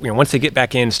 so once they get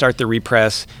back in, start the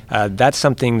repress. That's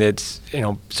something that's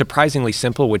surprisingly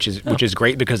simple, which is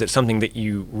great because it's something that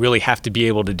you really have to be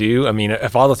able to do. I mean,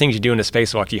 of all the things you do in a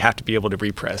spacewalk, you have to be able to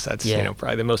repress. That's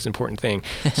probably the most important thing.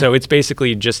 So it's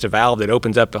basically just a valve that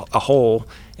opens up a hole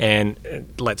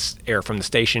and lets air from the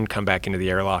station come back into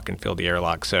the airlock and fill the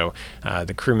airlock. So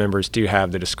the crew members do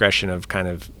have the discretion of kind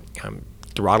of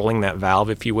throttling that valve,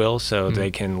 if you will, so they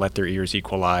can let their ears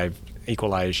equalize,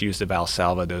 use the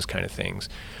Valsalva, those kind of things.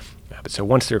 But so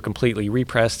once they're completely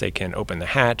repressed, they can open the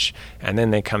hatch, and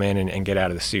then they come in and get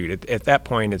out of the suit. At that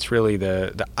point, it's really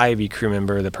the IV crew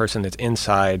member, the person that's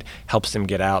inside, helps them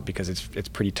get out because it's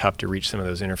pretty tough to reach some of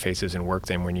those interfaces and work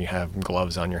them when you have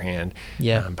gloves on your hand.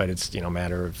 Yeah. But it's a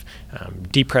matter of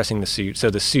depressing the suit. So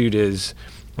the suit is,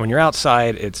 when you're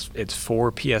outside, it's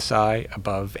 4 psi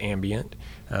above ambient.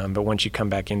 But once you come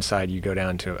back inside, you go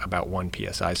down to about 1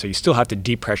 psi. So you still have to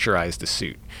depressurize the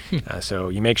suit. So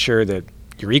you make sure that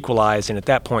you're equalized, and at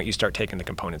that point, you start taking the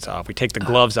components off. We take the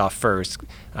gloves off first,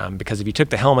 because if you took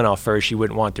the helmet off first, you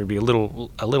wouldn't want there to be a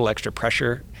little extra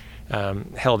pressure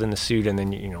held in the suit, and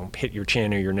then hit your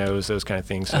chin or your nose, those kind of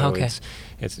things. So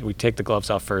we take the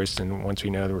gloves off first, and once we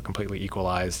know that we're completely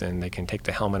equalized, then they can take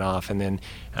the helmet off, and then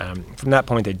from that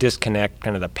point, they disconnect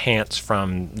kind of the pants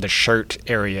from the shirt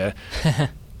area.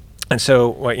 And so,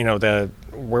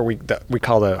 we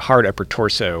call the hard upper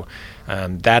torso,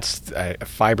 that's a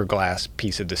fiberglass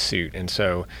piece of the suit. And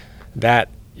so that,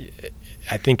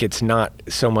 I think it's not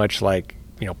so much like,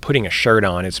 putting a shirt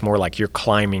on, it's more like you're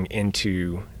climbing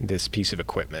into this piece of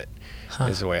equipment.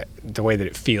 Is the way that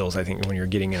it feels, I think, when you're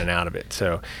getting in and out of it.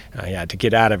 So, to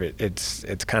get out of it,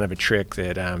 it's kind of a trick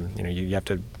that, you have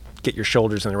to get your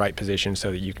shoulders in the right position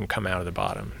so that you can come out of the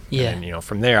bottom. Yeah. And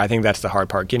from there, I think that's the hard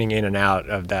part. Getting in and out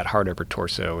of that hard upper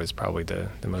torso is probably the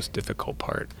most difficult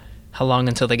part. How long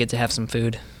until they get to have some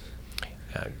food?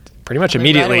 Pretty much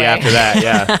immediately right after that,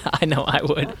 yeah. I know I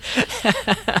would.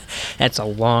 That's a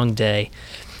long day.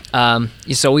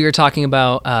 So we were talking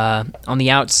about on the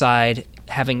outside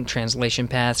having translation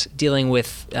paths, dealing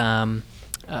with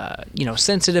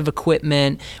sensitive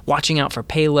equipment, watching out for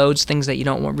payloads, things that you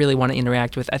don't really want to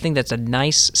interact with. I think that's a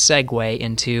nice segue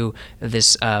into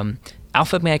this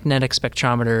alpha magnetic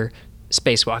spectrometer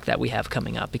spacewalk that we have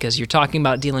coming up, because you're talking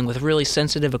about dealing with really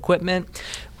sensitive equipment.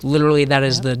 Literally, that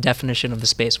is the definition of the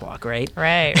spacewalk, right?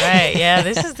 Right. Yeah,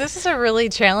 this is a really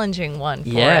challenging one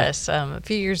for us. A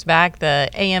few years back, the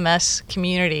AMS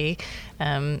community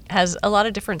has a lot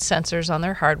of different sensors on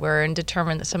their hardware and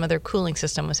determined that some of their cooling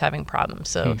system was having problems.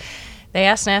 So they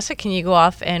asked NASA, can you go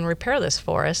off and repair this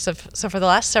for us? So for the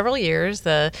last several years,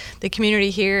 the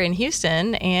community here in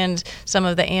Houston and some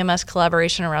of the AMS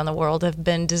collaboration around the world have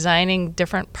been designing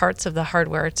different parts of the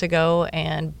hardware to go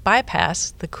and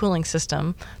bypass the cooling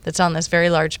system that's on this very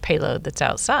large payload that's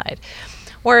outside.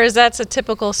 Whereas that's a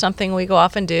typical something we go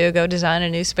off and do, go design a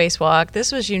new spacewalk.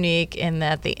 This was unique in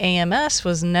that the AMS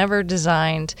was never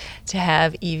designed to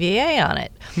have EVA on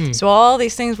it. So all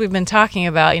these things we've been talking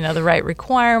about, the right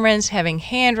requirements, having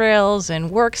handrails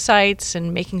and work sites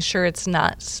and making sure it's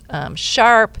not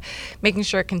sharp, making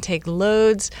sure it can take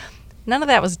loads. None of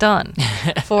that was done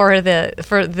for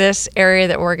this area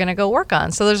that we're going to go work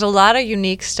on. So there's a lot of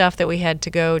unique stuff that we had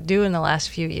to go do in the last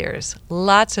few years.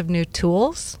 Lots of new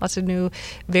tools, lots of new,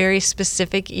 very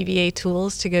specific EVA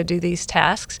tools to go do these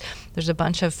tasks. There's a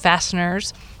bunch of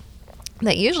fasteners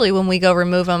that usually when we go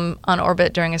remove them on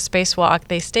orbit during a spacewalk,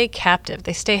 they stay captive.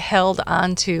 They stay held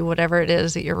onto whatever it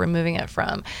is that you're removing it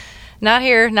from. Not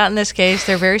here, not in this case.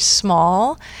 They're very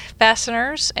small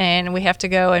fasteners, and we have to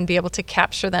go and be able to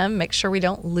capture them, make sure we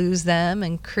don't lose them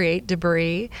and create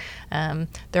debris.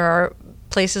 There are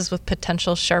places with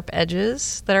potential sharp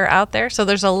edges that are out there. So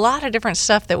there's a lot of different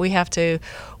stuff that we have to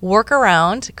work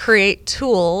around, create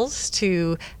tools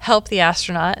to help the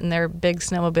astronaut in their big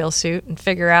snowmobile suit and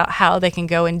figure out how they can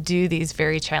go and do these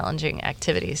very challenging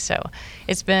activities. So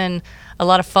it's been a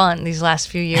lot of fun these last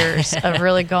few years of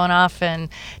really going off and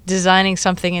designing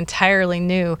something entirely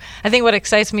new. I think what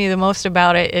excites me the most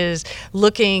about it is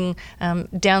looking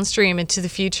downstream into the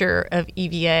future of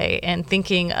EVA and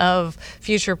thinking of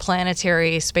future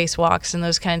planetary spacewalks and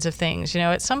those kinds of things.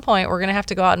 At some point, we're going to have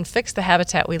to go out and fix the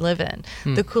habitat we live in,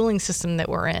 the cooling system that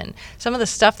we're in. Some of the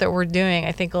stuff that we're doing,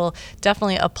 I think, will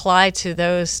definitely apply to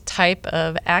those type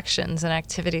of actions and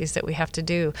activities that we have to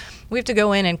do. We have to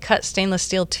go in and cut stainless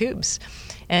steel tubes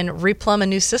and replumb a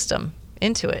new system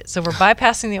into it. So we're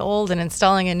bypassing the old and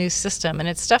installing a new system, and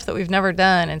it's stuff that we've never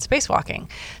done in spacewalking.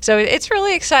 So it's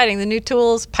really exciting. The new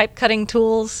tools, pipe cutting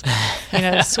tools,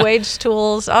 swage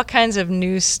tools, all kinds of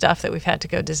new stuff that we've had to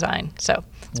go design. So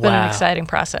It's been an exciting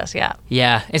process, yeah.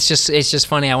 Yeah, it's just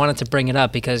funny. I wanted to bring it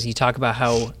up because you talk about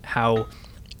how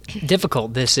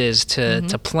difficult this is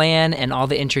to plan and all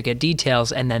the intricate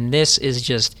details, and then this is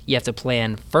just, you have to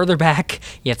plan further back,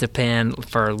 you have to plan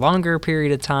for a longer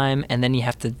period of time, and then you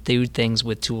have to do things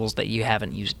with tools that you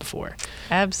haven't used before.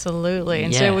 Absolutely.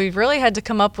 And so we've really had to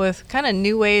come up with kind of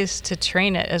new ways to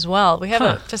train it as well. We have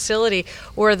a facility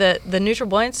where the Neutral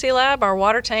Buoyancy Lab, our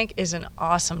water tank, is an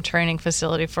awesome training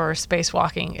facility for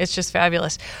spacewalking. It's just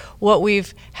fabulous. What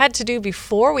we've had to do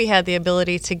before we had the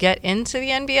ability to get into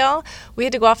the NBL, we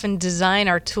had to go off and design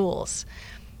our tools.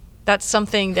 That's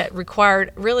something that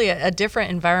required really a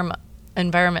different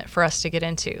environment for us to get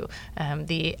into.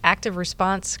 The Active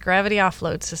Response Gravity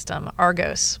Offload System,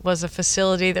 Argos, was a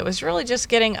facility that was really just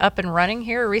getting up and running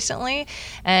here recently,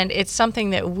 and it's something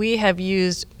that we have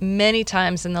used many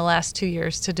times in the last 2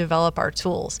 years to develop our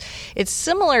tools. It's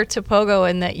similar to Pogo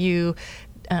in that you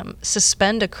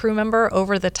suspend a crew member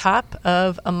over the top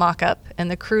of a mock-up, and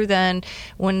the crew then,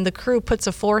 when the crew puts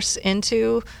a force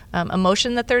into a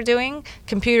motion that they're doing,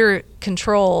 computer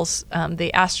controls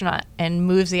the astronaut and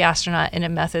moves the astronaut in a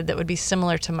method that would be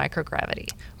similar to microgravity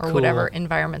or whatever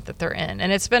environment that they're in.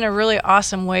 And it's been a really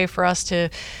awesome way for us to,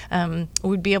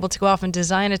 we'd be able to go off and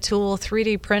design a tool,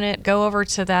 3D print it, go over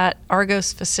to that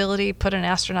Argos facility, put an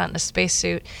astronaut in a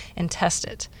spacesuit, and test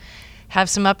it. Have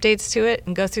some updates to it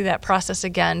and go through that process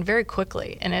again very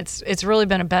quickly. And it's really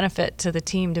been a benefit to the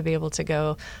team to be able to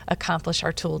go accomplish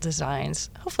our tool designs,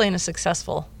 hopefully in a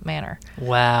successful manner.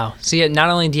 Wow. So not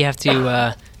only do you have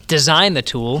to design the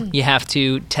tool, you have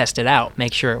to test it out,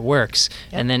 make sure it works.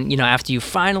 Yep. And then, after you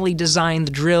finally design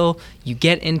the drill, you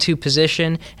get into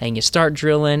position and you start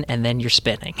drilling, and then you're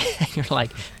spinning. You're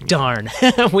like, darn,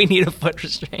 we need a foot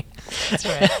restraint. That's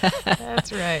right.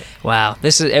 That's right. Wow.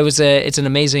 It's an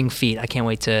amazing feat. I can't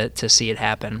wait to see it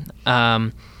happen.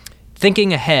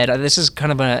 Thinking ahead, this is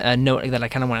kind of a note that I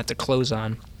kind of wanted to close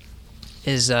on,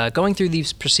 is going through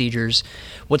these procedures.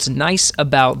 What's nice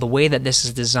about the way that this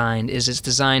is designed is it's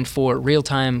designed for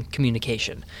real-time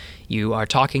communication. You are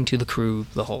talking to the crew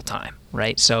the whole time,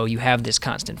 right? So you have this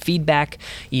constant feedback.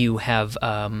 You have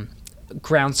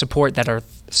ground support that are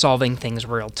solving things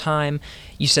real time.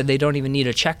 You said they don't even need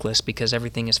a checklist because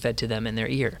everything is fed to them in their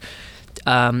ear.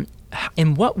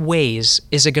 In what ways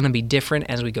is it going to be different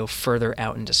as we go further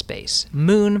out into space?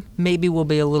 Moon maybe will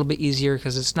be a little bit easier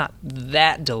because it's not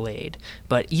that delayed,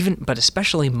 but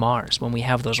especially Mars, when we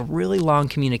have those really long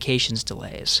communications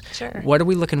delays. Sure. What are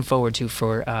we looking forward to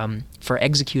for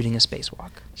executing a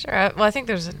spacewalk? Sure. Well, I think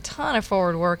there's a ton of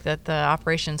forward work that the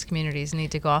operations communities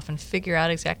need to go off and figure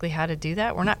out exactly how to do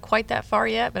that. We're not quite that far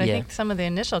yet, but I think some of the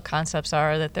initial concepts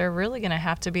are that they're really going to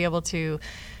have to be able to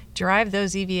drive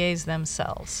those EVAs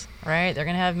themselves, right? They're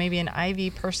going to have maybe an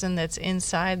IV person that's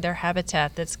inside their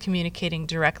habitat that's communicating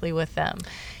directly with them.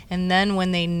 And then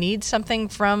when they need something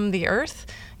from the Earth,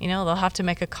 they'll have to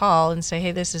make a call and say,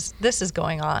 hey, this is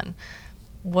going on.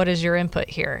 What is your input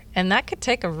here? And that could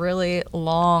take a really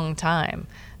long time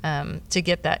to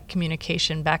get that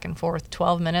communication back and forth,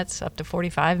 12 minutes up to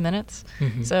 45 minutes.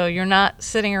 Mm-hmm. So you're not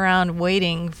sitting around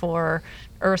waiting for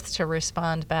Earth to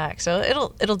respond back. So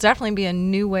it'll definitely be a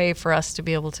new way for us to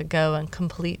be able to go and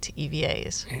complete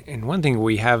EVAs. And one thing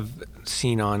we have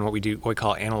seen on what we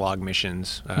call analog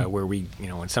missions, where we,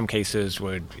 in some cases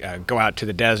would go out to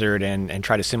the desert and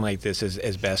try to simulate this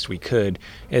as best we could,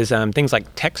 is things like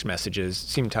text messages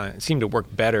seem to work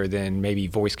better than maybe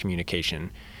voice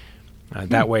communication.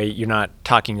 That way you're not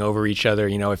talking over each other.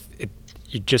 If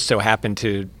you just so happen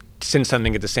to send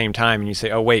something at the same time and you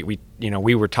say, oh wait, we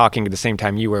were talking at the same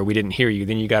time you were, we didn't hear you,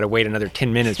 then you got to wait another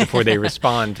 10 minutes before they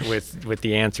respond with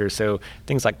the answer. So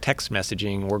things like text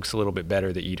messaging works a little bit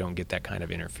better, that you don't get that kind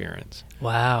of interference.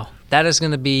 Wow. That is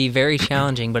going to be very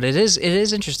challenging, but it is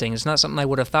interesting. It's not something I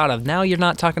would have thought of. Now you're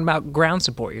not talking about ground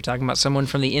support. You're talking about someone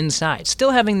from the inside,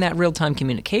 still having that real-time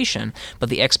communication, but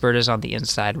the expert is on the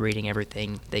inside reading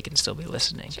everything. They can still be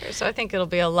listening. Sure. So I think it'll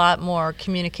be a lot more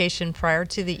communication prior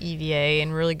to the EVA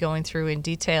and really going through in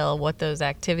detail what those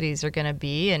activities are going to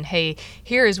be. And hey,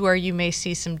 here is where you may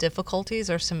see some difficulties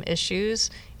or some issues.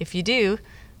 If you do,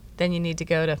 then you need to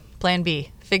go to plan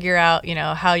B. Figure out,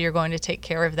 how you're going to take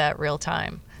care of that real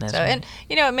time. That's right. And,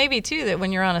 it may be, too, that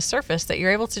when you're on a surface that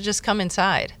you're able to just come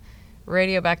inside,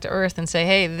 radio back to Earth and say,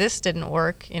 hey, this didn't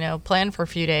work, plan for a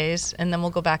few days, and then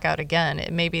we'll go back out again.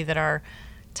 It may be that our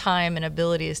time and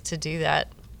abilities to do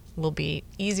that will be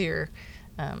easier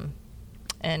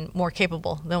and more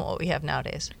capable than what we have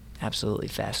nowadays. Absolutely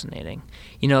fascinating.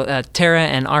 Tara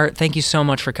and Art, thank you so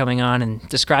much for coming on and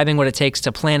describing what it takes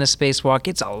to plan a spacewalk.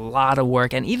 It's a lot of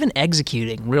work, and even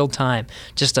executing real time.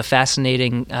 Just a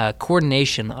fascinating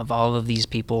coordination of all of these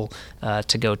people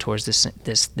to go towards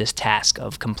this task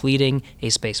of completing a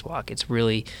spacewalk. It's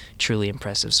really, truly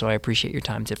impressive. So I appreciate your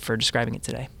time for describing it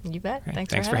today. You bet. Great.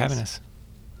 Thanks for having us.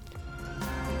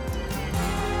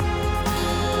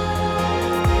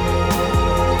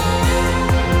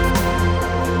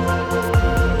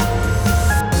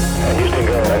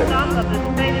 Stop of the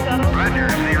space shuttle. Roger,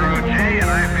 0G, and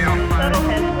I feel fine. Shuttle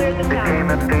has cleared the Became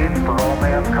tower. a theme for all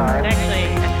mankind. Actually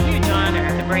a huge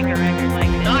honor to break a record like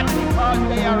this. Not because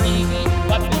they are easy,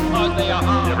 but because they are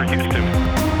hard. Never keeps to.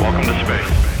 Welcome to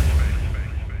space.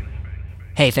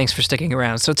 Hey, thanks for sticking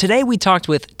around. So today we talked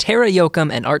with Tara Jochim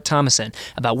and Art Thomason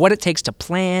about what it takes to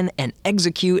plan and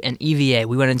execute an EVA.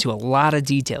 We went into a lot of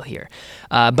detail here.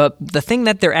 But the thing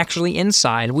that they're actually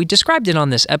inside, we described it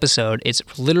on this episode. It's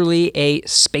literally a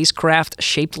spacecraft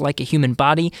shaped like a human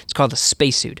body. It's called a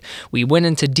spacesuit. We went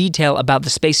into detail about the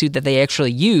spacesuit that they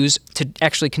actually use to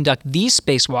actually conduct these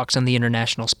spacewalks on the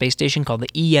International Space Station called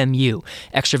the EMU,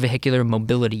 Extravehicular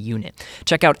Mobility Unit.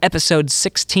 Check out episode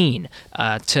 16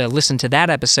 to listen to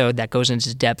that episode that goes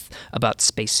into depth about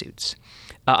spacesuits.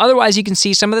 Otherwise, you can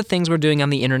see some of the things we're doing on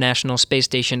the International Space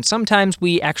Station. Sometimes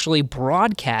we actually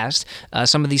broadcast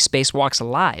some of these spacewalks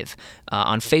live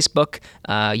on Facebook.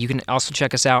 You can also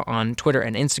check us out on Twitter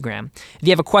and Instagram. If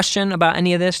you have a question about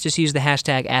any of this, just use the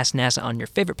hashtag AskNASA on your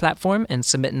favorite platform and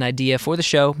submit an idea for the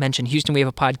show. Mention Houston We Have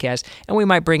a Podcast, and we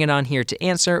might bring it on here to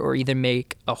answer or either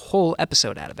make a whole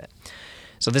episode out of it.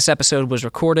 So this episode was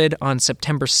recorded on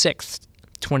September 6th,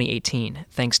 2018.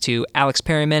 Thanks to Alex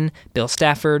Perryman, Bill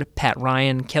Stafford, Pat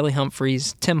Ryan, Kelly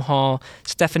Humphreys, Tim Hall,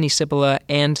 Stephanie Cipolla,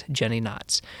 and Jenny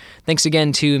Knotts. Thanks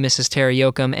again to Mrs. Tara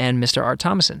Jochim and Mr. Art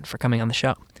Thomason for coming on the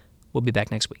show. We'll be back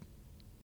next week.